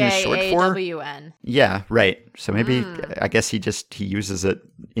John is short for? J-A-W-N. Yeah, right. So maybe I guess he uses it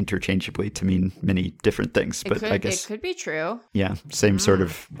interchangeably to mean many different things. But I guess it could be true. Yeah, same sort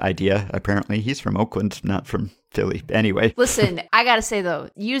of idea. Apparently, he's from Oakland, not from Philly. Anyway, listen, I gotta say though,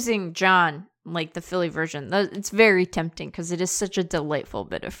 using John like the Philly version, it's very tempting because it is such a delightful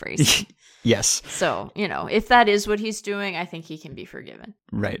bit of phrasing. Yes. So, if that is what he's doing, I think he can be forgiven.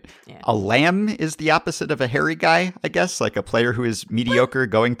 Right. Yeah. A lamb is the opposite of a hairy guy, I guess, like a player who is mediocre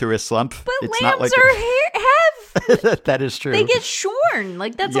going through a slump. But it's lambs not like have that is true. They get shorn.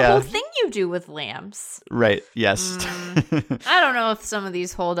 Like that's a whole thing you do with lambs. Right. Yes. I don't know if some of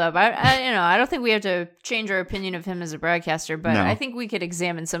these hold up. I don't think we have to change our opinion of him as a broadcaster, but I think we could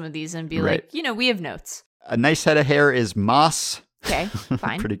examine some of these and be like, we have notes. A nice head of hair is moss. Okay,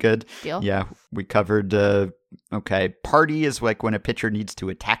 fine. Pretty good. Deal. Yeah, we covered, party is like when a pitcher needs to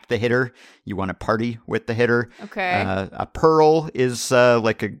attack the hitter. You want to party with the hitter. Okay. A pearl is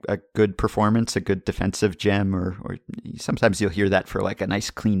like a good performance, a good defensive gem, or sometimes you'll hear that for like a nice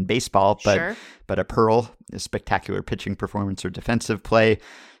clean baseball, but a pearl is spectacular pitching performance or defensive play.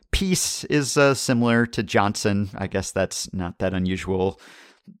 Peace is similar to Johnson. I guess that's not that unusual.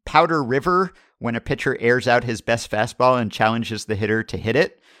 Powder River, when a pitcher airs out his best fastball and challenges the hitter to hit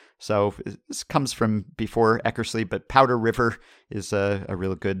it. So this comes from before Eckersley, but Powder River is a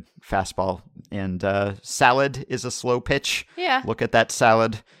real good fastball. And salad is a slow pitch. Yeah. Look at that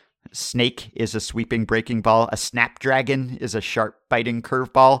salad. Snake is a sweeping breaking ball. A snapdragon is a sharp biting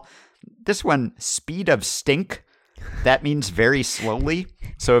curveball. This one, speed of stink. That means very slowly.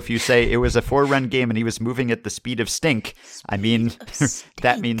 So if you say it was a 4-run game and he was moving at the speed of stink,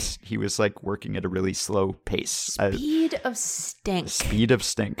 that means he was like working at a really slow pace. Speed of stink. Speed of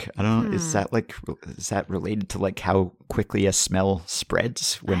stink. I don't know. Is that related to like how quickly a smell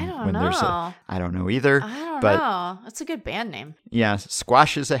spreads I don't know. I don't know either. I don't know. That's a good band name. Yeah.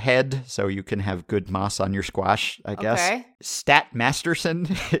 Squash is a head, so you can have good moss on your squash, I guess. Okay. Stat Masterson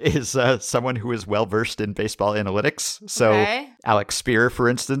is someone who is well versed in baseball analytics. So Alex Spear, for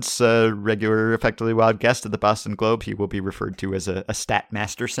instance, a regular Effectively Wild guest at the Boston Globe, he will be referred to as a Stat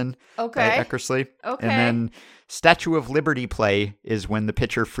Masterson by Eckersley. Okay. And then Statue of Liberty play is when the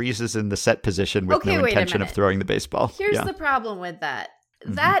pitcher freezes in the set position with no intention of throwing the baseball. Here's the problem with that.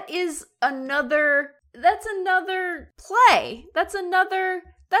 That is another play. That's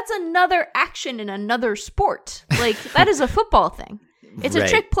another action in another sport. Like, that is a football thing. It's a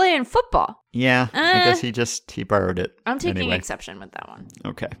trick play in football. Yeah, I guess he borrowed it. I'm taking exception with that one.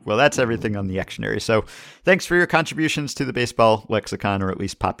 Okay, well, that's everything on the Ectionary. So thanks for your contributions to the baseball lexicon, or at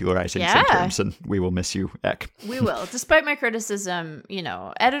least popularizing some terms, and we will miss you, Eck. We will. Despite my criticism,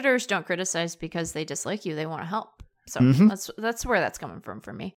 editors don't criticize because they dislike you. They want to help. So that's where that's coming from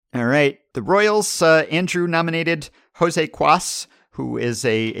for me. All right. The Royals, Andrew nominated Jose Cuas, who is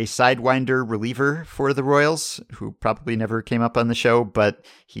a sidewinder reliever for the Royals, who probably never came up on the show, but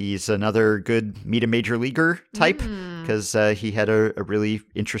he's another good meet a major leaguer type because he had a really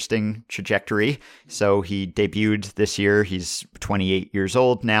interesting trajectory. So he debuted this year. He's 28 years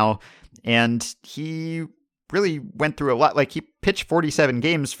old now, and he really went through a lot. Like, he pitched 47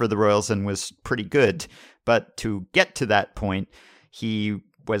 games for the Royals and was pretty good. But to get to that point, he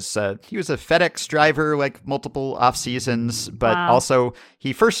was a FedEx driver, like multiple off seasons, but also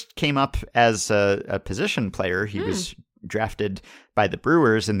he first came up as a position player. He was drafted by the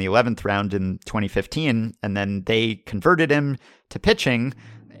Brewers in the 11th round in 2015, and then they converted him to pitching,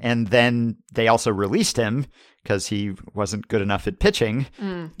 and then they also released him because he wasn't good enough at pitching.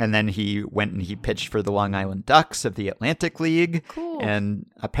 And then he went and he pitched for the Long Island Ducks of the Atlantic League. Cool. And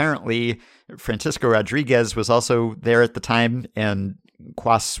apparently Francisco Rodriguez was also there at the time, and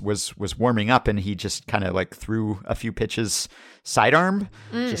Cuas was warming up, and he just kind of like threw a few pitches sidearm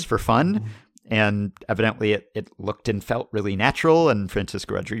just for fun. And evidently it looked and felt really natural. And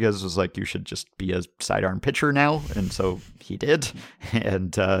Francisco Rodriguez was like, you should just be a sidearm pitcher now. And so he did.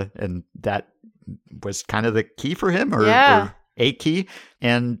 And that was kind of the key for him, or a key.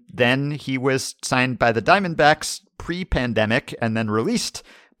 And then he was signed by the Diamondbacks pre-pandemic and then released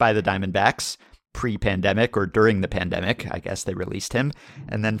by the Diamondbacks pre-pandemic, or during the pandemic. I guess they released him.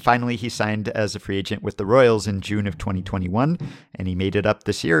 And then finally he signed as a free agent with the Royals in June of 2021, and he made it up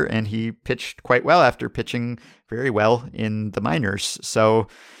this year, and he pitched quite well after pitching very well in the minors. So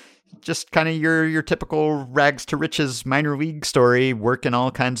just kind of your typical rags to riches minor league story, working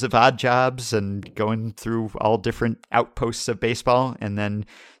all kinds of odd jobs and going through all different outposts of baseball, and then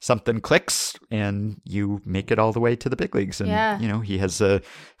something clicks and you make it all the way to the big leagues. And, he has a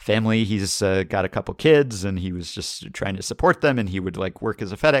family, he's got a couple kids, and he was just trying to support them, and he would like work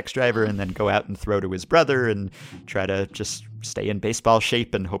as a FedEx driver and then go out and throw to his brother and try to just stay in baseball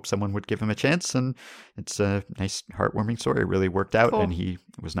shape and hope someone would give him a chance. And it's a nice, heartwarming story. It really worked out. Cool. And he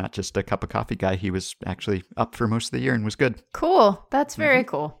was not just a cup of coffee guy. He was actually up for most of the year and was good. Cool. That's very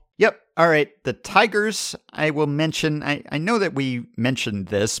cool. Yep. All right. The Tigers, I will mention, I know that we mentioned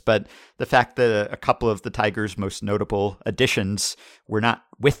this, but the fact that a couple of the Tigers' most notable additions were not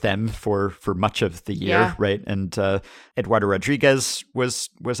with them for much of the year, right? And Eduardo Rodriguez was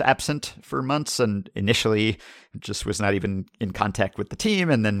absent for months, and initially just was not even in contact with the team,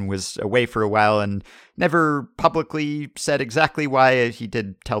 and then was away for a while and never publicly said exactly why. He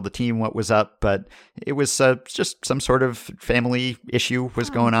did tell the team what was up, but it was just some sort of family issue was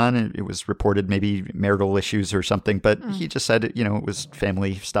going on. And it was reported maybe marital issues or something, but he just said, it was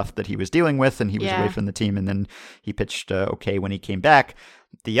family stuff that he was dealing with, and he was away from the team, and then he pitched okay when he came back.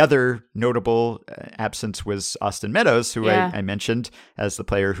 The other notable absence was Austin Meadows, who I mentioned as the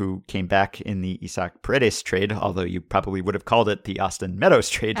player who came back in the Isaac Paredes trade, although you probably would have called it the Austin Meadows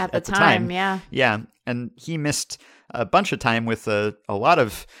trade at the time. Yeah. And he missed a bunch of time with a lot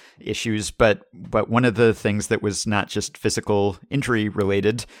of issues, but one of the things that was not just physical injury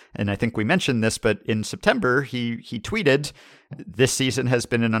related, and I think we mentioned this, but in September, he tweeted, "This season has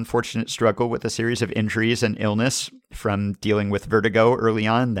been an unfortunate struggle with a series of injuries and illness, from dealing with vertigo early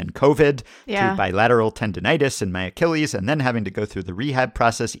on, then COVID, to bilateral tendonitis in my Achilles, and then having to go through the rehab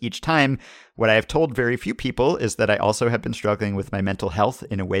process each time. What I have told very few people is that I also have been struggling with my mental health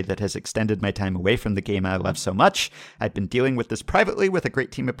in a way that has extended my time away from the game I love so much. I've been dealing with this privately with a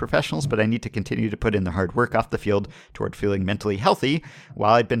great team of professionals, but I need to continue to put in the hard work off the field toward feeling mentally healthy.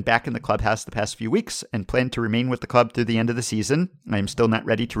 While I've been back in the clubhouse the past few weeks and plan to remain with the club through the end of the season, I am still not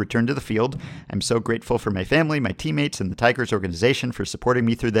ready to return to the field. I'm so grateful for my family, my teammates, and the Tigers organization for supporting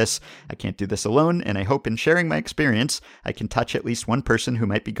me through this. I can't do this alone, and I hope in sharing my experience, I can touch at least one person who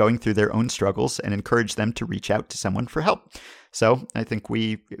might be going through their own struggles and encourage them to reach out to someone for help." So I think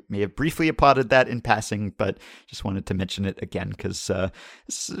we may have briefly applauded that in passing, but just wanted to mention it again because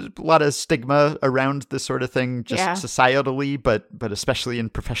there's a lot of stigma around this sort of thing, just societally, but especially in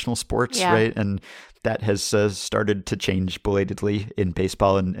professional sports, right? And that has started to change belatedly in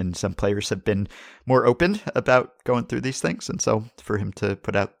baseball, and some players have been more open about going through these things. And so for him to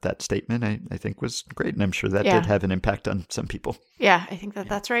put out that statement, I think was great. And I'm sure that did have an impact on some people. Yeah, I think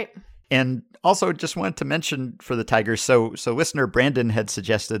that's right. And also just wanted to mention for the Tigers, so listener Brandon had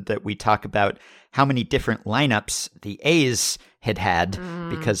suggested that we talk about how many different lineups the A's had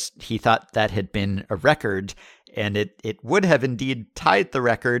because he thought that had been a record. And it would have indeed tied the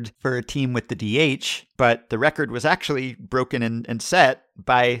record for a team with the DH, but the record was actually broken and set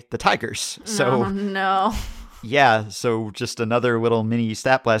by the Tigers. So no. Yeah, so just another little mini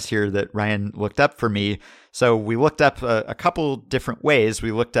stat blast here that Ryan looked up for me. So we looked up a couple different ways.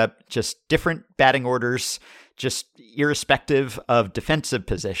 We looked up just different batting orders, just irrespective of defensive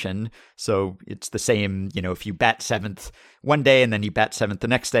position. So it's the same, if you bat seventh one day and then you bat seventh the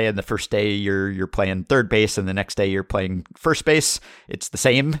next day, and the first day you're playing third base and the next day you're playing first base, it's the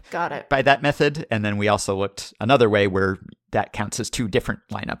same. Got it. By that method. And then we also looked another way where that counts as two different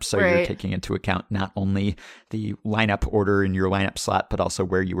lineups. So you're taking into account not only the lineup order in your lineup slot, but also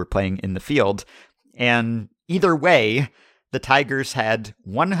where you were playing in the field. And either way, the Tigers had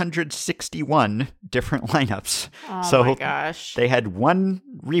 161 different lineups. Oh my gosh. They had one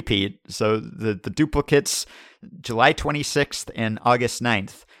repeat. So the duplicates, July 26th and August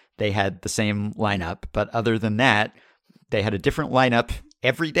 9th, they had the same lineup. But other than that, they had a different lineup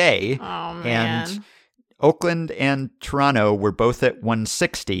every day. Oh, man. And Oakland and Toronto were both at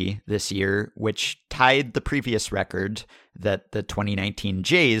 160 this year, which tied the previous record that the 2019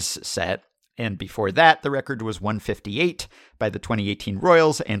 Jays set. And before that, the record was 158 by the 2018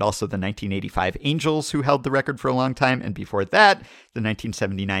 Royals and also the 1985 Angels, who held the record for a long time. And before that, the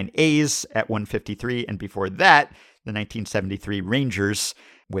 1979 A's at 153. And before that, the 1973 Rangers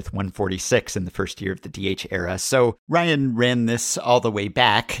with 146 in the first year of the DH era. So Ryan ran this all the way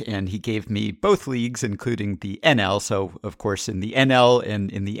back, and he gave me both leagues, including the NL. So, of course, in the NL and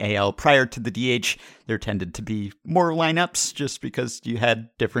in the AL prior to the DH, there tended to be more lineups just because you had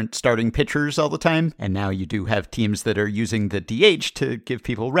different starting pitchers all the time. And now you do have teams that are using the DH to give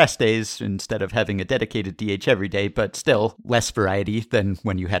people rest days instead of having a dedicated DH every day, but still less variety than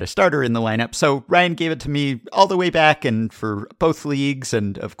when you had a starter in the lineup. So Ryan gave it to me all the way back, and for both leagues.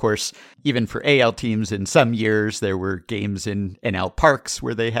 And of course, even for AL teams in some years, there were games in NL parks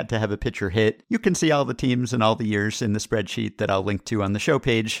where they had to have a pitcher hit. You can see all the teams and all the years in the spreadsheet that I'll link to on the show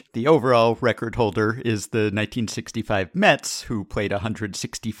page. The overall record holder is the 1965 Mets, who played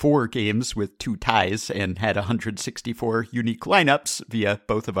 164 games with 2 ties and had 164 unique lineups via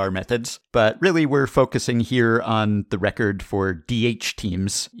both of our methods. But really, we're focusing here on the record for DH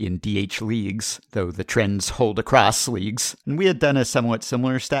teams in DH leagues, though the trends hold across leagues. And we had done a somewhat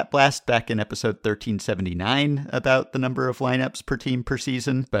similar stat blast back in episode 1379 about the number of lineups per team per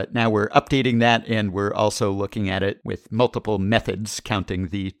season, but now we're updating that, and we're also looking at it with multiple methods, counting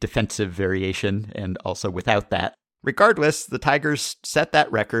the defensive variation and also without that. Regardless, the Tigers set that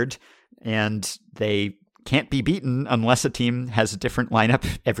record, and they can't be beaten unless a team has a different lineup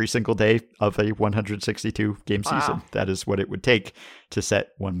every single day of a 162-game season. That is what it would take to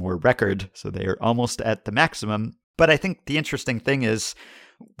set one more record, so they are almost at the maximum. But I think the interesting thing is,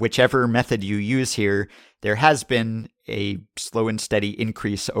 whichever method you use here, there has been a slow and steady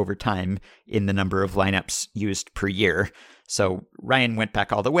increase over time in the number of lineups used per year. So Ryan went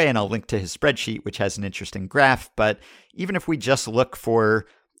back all the way, and I'll link to his spreadsheet, which has an interesting graph. But even if we just look for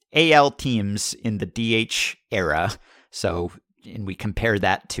AL teams in the DH era, and we compare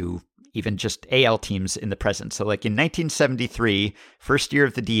that to even just AL teams in the present. So like in 1973, first year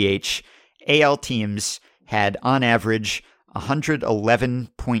of the DH, AL teams had on average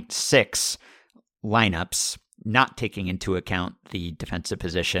 111.6 lineups, not taking into account the defensive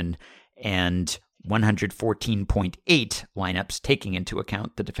position, and 114.8 lineups taking into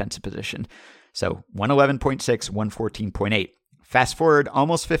account the defensive position. So 111.6, 114.8. Fast forward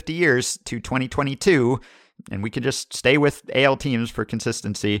almost 50 years to 2022, and we can just stay with AL teams for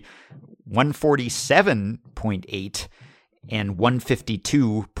consistency, 147.8 and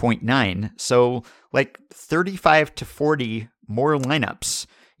 152.9. So like 35 to 40 more lineups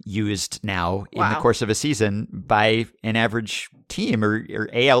used now in the course of a season by an average team or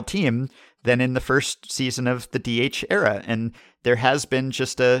AL team than in the first season of the DH era. And there has been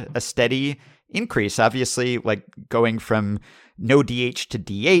just a steady increase, obviously, like going from no DH to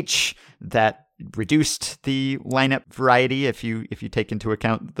DH, that reduced the lineup variety if you take into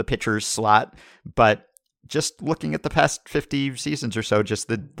account the pitcher's slot. But just looking at the past 50 seasons or so, just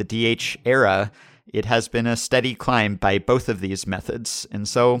the DH era, it has been a steady climb by both of these methods. And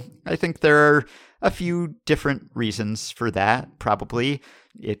so I think there are a few different reasons for that, probably.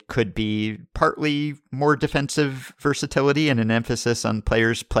 It could be partly more defensive versatility and an emphasis on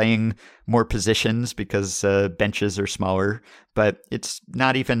players playing more positions because benches are smaller, but it's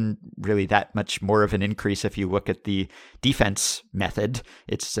not even really that much more of an increase if you look at the defense method.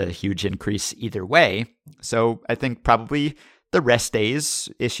 It's a huge increase either way. So I think probably the rest days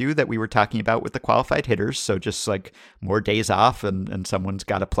issue that we were talking about with the qualified hitters. So just like more days off and someone's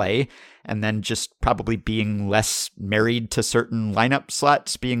got to play. And then just probably being less married to certain lineup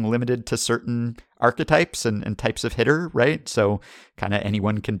slots, being limited to certain archetypes and types of hitter, right? So kind of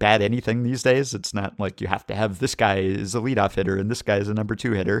anyone can bat anything these days. It's not like you have to have this guy is a leadoff hitter and this guy is a number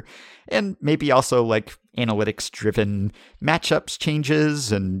 2 hitter. And maybe also like analytics driven matchups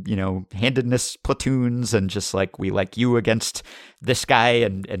changes and, handedness platoons and just like we like you against this guy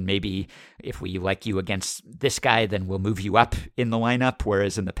and maybe if we like you against this guy, then we'll move you up in the lineup.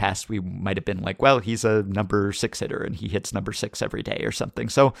 Whereas in the past, we might have been like, well, he's a number 6 hitter and he hits number 6 every day or something.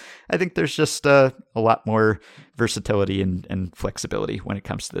 So I think there's just a lot more versatility and flexibility when it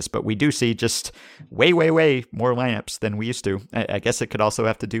comes to this. But we do see just way, way, way more lineups than we used to. I guess it could also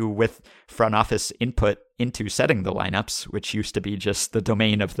have to do with front office input into setting the lineups, which used to be just the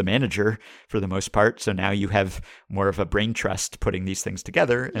domain of the manager for the most part. So now you have more of a brain trust putting these things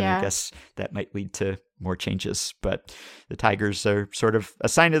together. And I guess that might lead to more changes. But the Tigers are sort of a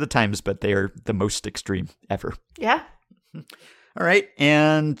sign of the times, but they are the most extreme ever. Yeah. All right.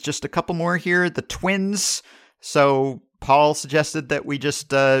 And just a couple more here. The Twins. So Paul suggested that we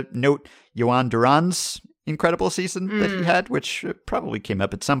just note Jhoan Duran's incredible season that he had, which probably came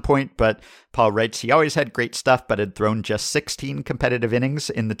up at some point. But Paul writes, he always had great stuff, but had thrown just 16 competitive innings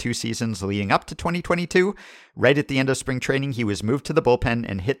in the 2 seasons leading up to 2022. Right at the end of spring training, he was moved to the bullpen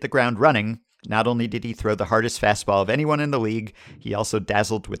and hit the ground running. Not only did he throw the hardest fastball of anyone in the league, he also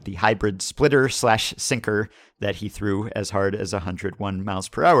dazzled with the hybrid splitter/sinker that he threw as hard as 101 miles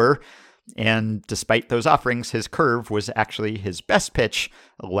per hour. And despite those offerings, his curve was actually his best pitch,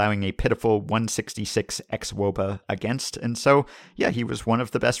 allowing a pitiful 166 xwOBA against. And so, yeah, he was one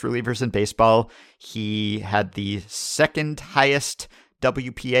of the best relievers in baseball. He had the second highest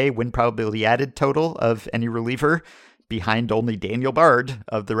WPA, win probability added total of any reliever, behind only Daniel Bard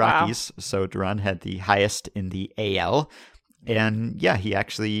of the Rockies. Wow. So Duran had the highest in the AL. And yeah, he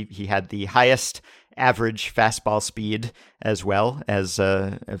had the highest average fastball speed as well as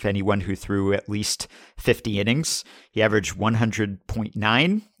of anyone who threw at least 50 innings. He averaged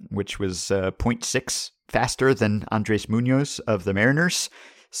 100.9, which was 0.6 faster than Andres Munoz of the Mariners.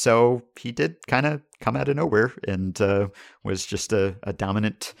 So he did kind of come out of nowhere and was just a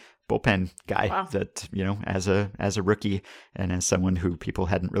dominant bullpen guy that, as a rookie and as someone who people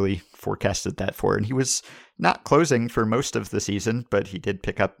hadn't really forecasted that for. And he was not closing for most of the season, but he did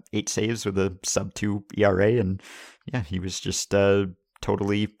pick up 8 saves with a sub-2 ERA. And yeah, he was just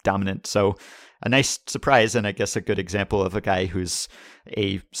totally dominant. So a nice surprise, and I guess a good example of a guy who's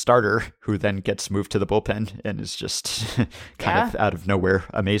a starter who then gets moved to the bullpen and is just kind of out of nowhere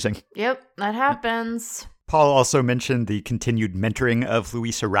amazing. Yep, that happens. Paul also mentioned the continued mentoring of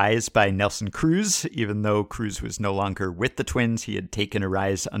Luis Arraez by Nelson Cruz. Even though Cruz was no longer with the Twins, he had taken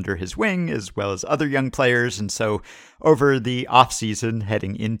Arraez under his wing, as well as other young players. And so over the offseason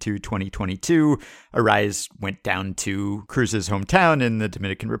heading into 2022, Arraez went down to Cruz's hometown in the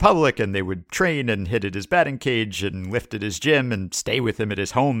Dominican Republic, and they would train and hit at his batting cage and lift at his gym and stay with him at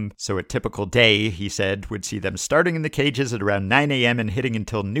his home. So a typical day, he said, would see them starting in the cages at around 9 a.m. and hitting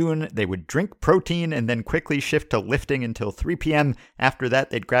until noon. They would drink protein and then quickly shift to lifting until 3 p.m. After that,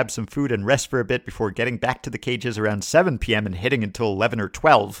 they'd grab some food and rest for a bit before getting back to the cages around 7 p.m. and hitting until 11 or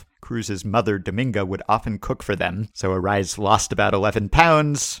 12. Cruz's mother, Dominga, would often cook for them. So Arraez lost about 11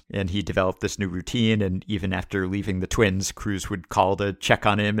 pounds, and he developed this new routine. And even after leaving the Twins, Cruz would call to check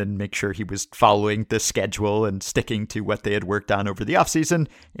on him and make sure he was following the schedule and sticking to what they had worked on over the offseason.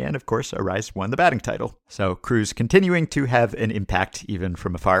 And of course, Arraez won the batting title. So Cruz continuing to have an impact even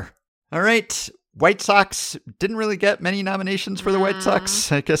from afar. All right. White Sox didn't really get many nominations for the White Sox.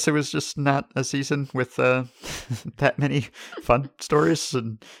 I guess it was just not a season with that many fun stories,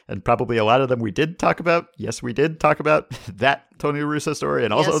 and probably a lot of them we did talk about. Yes, we did talk about that Tony La Russa story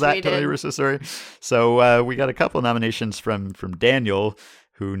and also that Tony La Russa story. So we got a couple nominations from Daniel,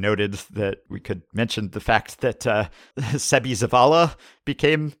 who noted that we could mention the fact that Sebi Zavala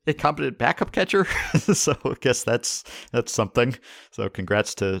became a competent backup catcher. So I guess that's something. So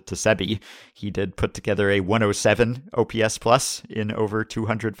congrats to Sebi. He did put together a 107 OPS plus in over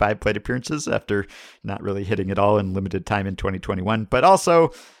 205 plate appearances after not really hitting it all in limited time in 2021. But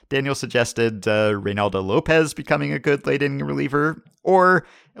also, Daniel suggested Reynaldo Lopez becoming a good late inning reliever, or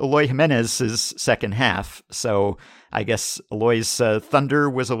Eloy Jimenez's second half. So I guess Eloy's thunder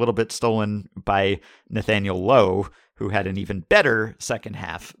was a little bit stolen by Nathaniel Lowe, who had an even better second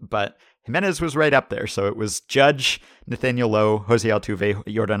half. But Jimenez was right up there. So it was Judge, Nathaniel Lowe, Jose Altuve,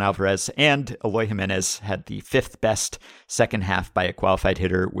 Yordan Alvarez, and Eloy Jimenez had the fifth best second half by a qualified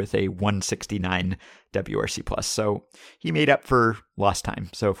hitter with a 169 WRC plus. So he made up for lost time.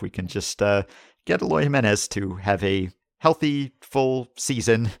 So if we can just get Eloy Jimenez to have a healthy, full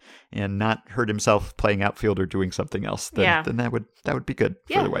season and not hurt himself playing outfield or doing something else, then that would be good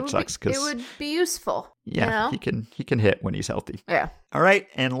for the White Sox. It would be useful. Yeah, he can hit when he's healthy. Yeah. All right,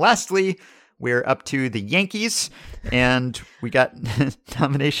 and lastly, we're up to the Yankees, and we got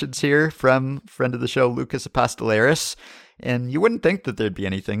nominations here from friend of the show, Lucas Apostolaris. And you wouldn't think that there'd be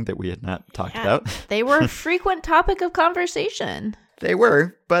anything that we had not talked about. They were a frequent topic of conversation. They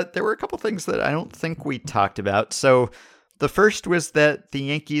were, but there were a couple things that I don't think we talked about. So the first was that the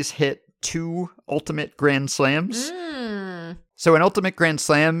Yankees hit 2 ultimate grand slams. So an ultimate grand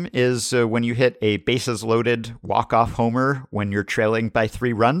slam is when you hit a bases loaded walk-off homer when you're trailing by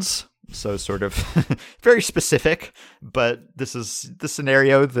 3 runs. So sort of very specific, but this is the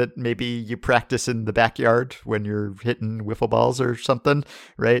scenario that maybe you practice in the backyard when you're hitting wiffle balls or something,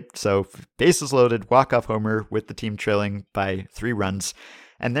 right? So bases loaded, walk-off homer with the team trailing by 3 runs.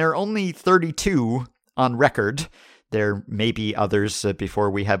 And there are only 32 on record. There may be others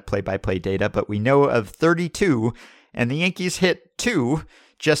before we have play-by-play data, but we know of 32, and the Yankees hit 2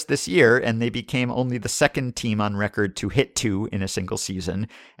 just this year, and they became only the second team on record to hit 2 in a single season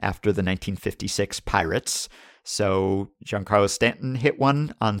after the 1956 Pirates. So Giancarlo Stanton hit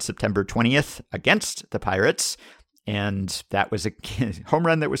 1 on September 20th against the Pirates, and that was a home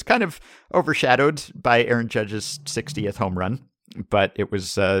run that was kind of overshadowed by Aaron Judge's 60th home run, but it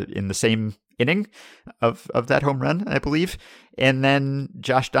was in the same inning of that home run, I believe. And then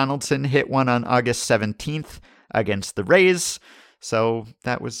Josh Donaldson hit 1 on August 17th against the Rays. So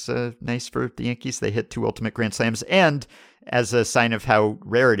that was nice for the Yankees. They hit 2 ultimate grand slams. And as a sign of how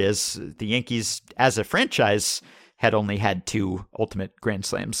rare it is, the Yankees, as a franchise, had only had 2 ultimate grand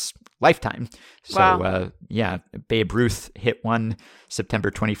slams lifetime. So, wow. Babe Ruth hit 1 September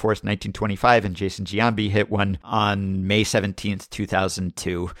 24th, 1925, and Jason Giambi hit 1 on May 17th,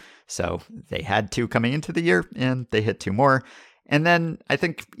 2002. So they had 2 coming into the year, and they hit 2 more. And then I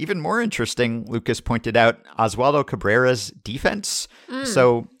think even more interesting, Lucas pointed out Oswaldo Cabrera's defense.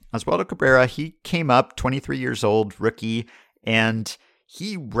 So Oswaldo Cabrera, he came up 23 years old, rookie, and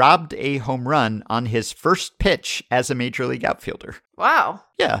he robbed a home run on his first pitch as a major league outfielder. Wow.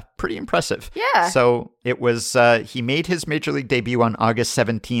 Yeah, pretty impressive. Yeah. So it was, he made his major league debut on August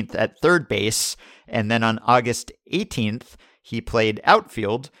 17th at third base. And then on August 18th, he played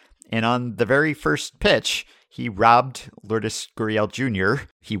outfield. And on the very first pitch, he robbed Lourdes Gurriel Jr.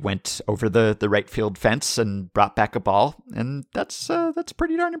 He went over the right field fence and brought back a ball, and that's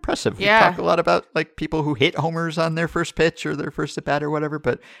pretty darn impressive. Yeah. We talk a lot about like people who hit homers on their first pitch or their first at bat or whatever,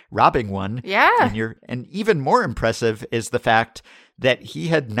 but robbing one, and even more impressive is the fact that he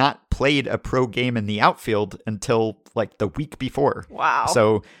had not played a pro game in the outfield until like the week before. Wow.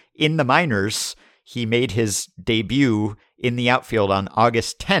 So in the minors, he made his debut in the outfield on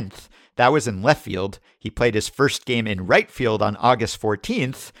August 10th. That was in left field. He played his first game in right field on August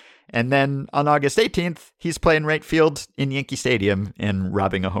 14th. And then on August 18th, he's playing right field in Yankee Stadium and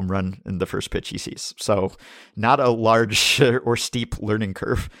robbing a home run in the first pitch he sees. So not a large or steep learning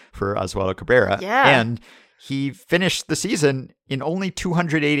curve for Oswaldo Cabrera. Yeah. And he finished the season in only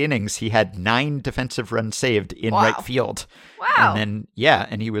 208 innings. He had 9 defensive runs saved in right field. Wow. And then,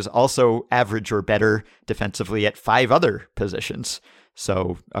 and he was also average or better defensively at 5 other positions.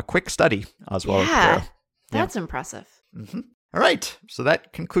 So a quick study, Oswaldo Cabrera. That's impressive. Mm-hmm. All right. So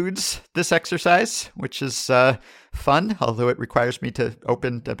that concludes this exercise, which is fun, although it requires me to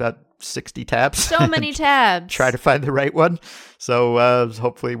open about 60 tabs. So many tabs. Try to find the right one. So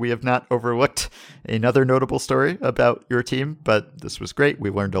hopefully we have not overlooked another notable story about your team, but this was great. We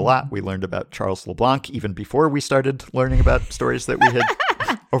learned a lot. We learned about Charles LeBlanc even before we started learning about stories that we had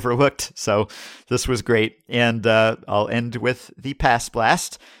overlooked. So this was great. And I'll end with the Pass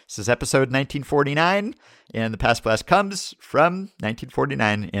Blast. This is episode 1949. And the Pass Blast comes from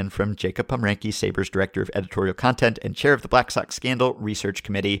 1949 and from Jacob Pomranke, Sabres Director of Editorial Content and Chair of the Black Sox Scandal Research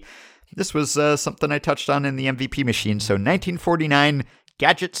Committee. This was something I touched on in the MVP machine. So 1949,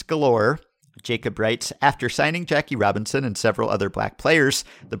 gadgets galore. Jacob writes, after signing Jackie Robinson and several other black players,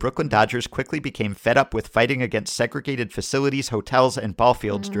 the Brooklyn Dodgers quickly became fed up with fighting against segregated facilities, hotels, and ball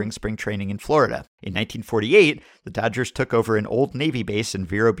fields during spring training in Florida. In 1948, the Dodgers took over an old Navy base in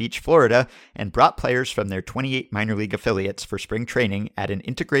Vero Beach, Florida, and brought players from their 28 minor league affiliates for spring training at an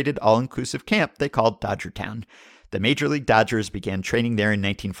integrated all-inclusive camp they called Dodgertown. The Major League Dodgers began training there in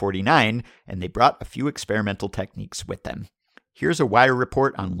 1949, and they brought a few experimental techniques with them. Here's a Wire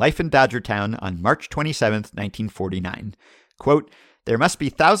report on life in Dodgertown on March 27, 1949. Quote, there must be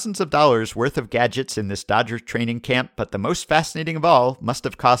thousands of dollars worth of gadgets in this Dodgers training camp, but the most fascinating of all must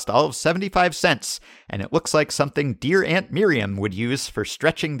have cost all of 75 cents, and it looks like something dear Aunt Miriam would use for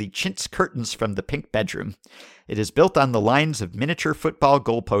stretching the chintz curtains from the pink bedroom. It is built on the lines of miniature football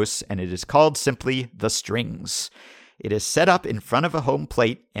goalposts, and it is called simply the Strings. It is set up in front of a home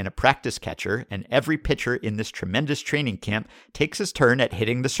plate and a practice catcher, and every pitcher in this tremendous training camp takes his turn at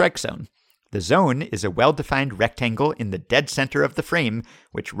hitting the strike zone. The zone is a well-defined rectangle in the dead center of the frame,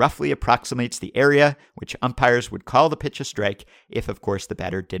 which roughly approximates the area which umpires would call the pitch a strike if, of course, the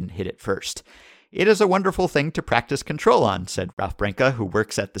batter didn't hit it first. It is a wonderful thing to practice control on, said Ralph Branca, who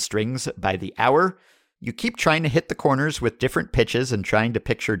works at the Strings by the hour. You keep trying to hit the corners with different pitches and trying to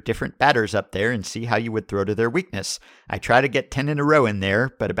picture different batters up there and see how you would throw to their weakness. I try to get 10 in a row in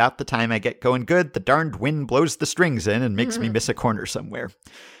there, but about the time I get going good, the darned wind blows the strings in and makes me miss a corner somewhere.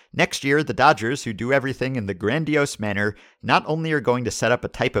 Next year, the Dodgers, who do everything in the grandiose manner, not only are going to set up a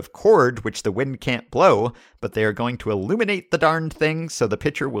type of cord which the wind can't blow, but they are going to illuminate the darned thing so the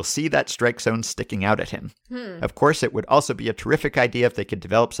pitcher will see that strike zone sticking out at him. Of course, it would also be a terrific idea if they could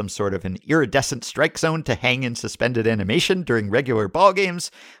develop some sort of an iridescent strike zone to hang in suspended animation during regular ball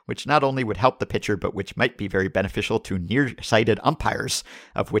games, which not only would help the pitcher, but which might be very beneficial to nearsighted umpires,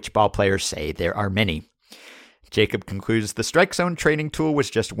 of which ball players say there are many. Jacob concludes the strike zone training tool was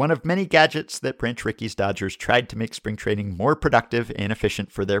just one of many gadgets that Branch Rickey's Dodgers tried to make spring training more productive and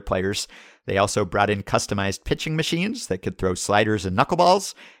efficient for their players. They also brought in customized pitching machines that could throw sliders and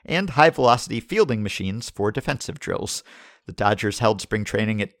knuckleballs, and high-velocity fielding machines for defensive drills. The Dodgers held spring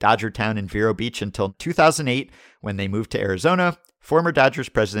training at Dodgertown in Vero Beach until 2008, when they moved to Arizona. Former Dodgers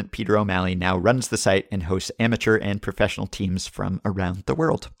president Peter O'Malley now runs the site and hosts amateur and professional teams from around the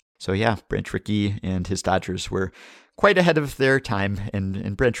world. So yeah, Branch Rickey and his Dodgers were quite ahead of their time,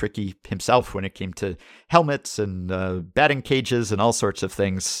 and Branch Rickey himself when it came to helmets and batting cages and all sorts of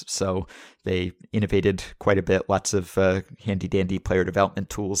things. So they innovated quite a bit, lots of handy-dandy player development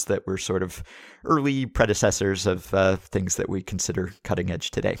tools that were sort of early predecessors of things that we consider cutting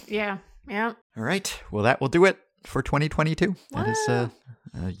edge today. Yeah. All right, well, that will do it for 2022. That is a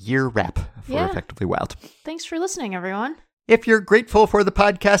year wrap for Effectively Wild. Thanks for listening, everyone. If you're grateful for the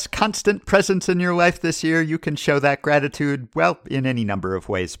podcast's constant presence in your life this year, you can show that gratitude, well, in any number of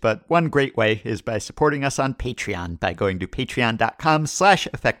ways. But one great way is by supporting us on Patreon by going to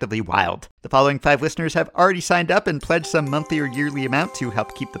patreon.com/effectivelywild. The following 5 listeners have already signed up and pledged some monthly or yearly amount to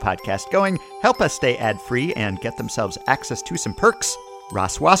help keep the podcast going, help us stay ad-free, and get themselves access to some perks.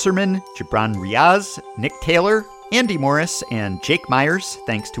 Ross Wasserman, Gibran Riaz, Nick Taylor, Andy Morris, and Jake Myers,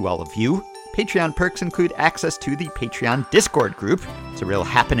 thanks to all of you. Patreon perks include access to the Patreon Discord group. It's a real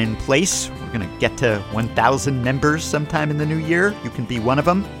happening place. We're going to get to 1,000 members sometime in the new year. You can be one of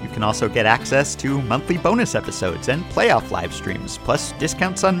them. You can also get access to monthly bonus episodes and playoff live streams, plus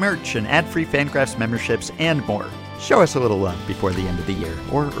discounts on merch and ad-free Fangraphs memberships and more. Show us a little love before the end of the year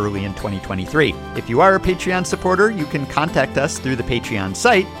or early in 2023. If you are a Patreon supporter, you can contact us through the Patreon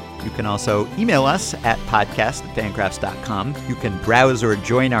site. You can also email us at podcast@fangraphs.com. You can browse or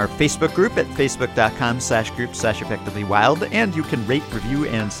join our Facebook group at facebook.com/group/effectivelywild. And you can rate, review,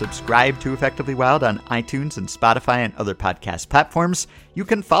 and subscribe to Effectively Wild on iTunes and Spotify and other podcast platforms. You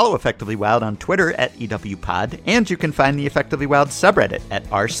can follow Effectively Wild on Twitter at EWPod. And you can find the Effectively Wild subreddit at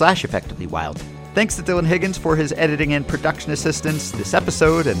r/effectivelywild. Thanks to Dylan Higgins for his editing and production assistance this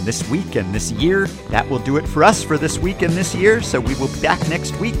episode and this week and this year. That will do it for us for this week and this year, so we will be back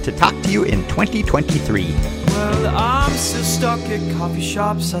next week to talk to you in 2023. Well, I'm still stuck at coffee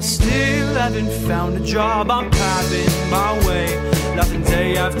shops. I still haven't found a job. I'm paving my way, nothing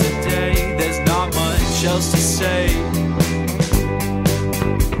day after day. There's not much else to say.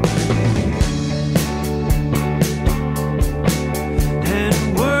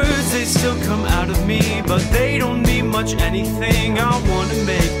 They still come out of me, but they don't mean much. much anything. I wanna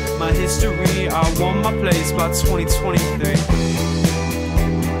make my history, I want my place by 2023.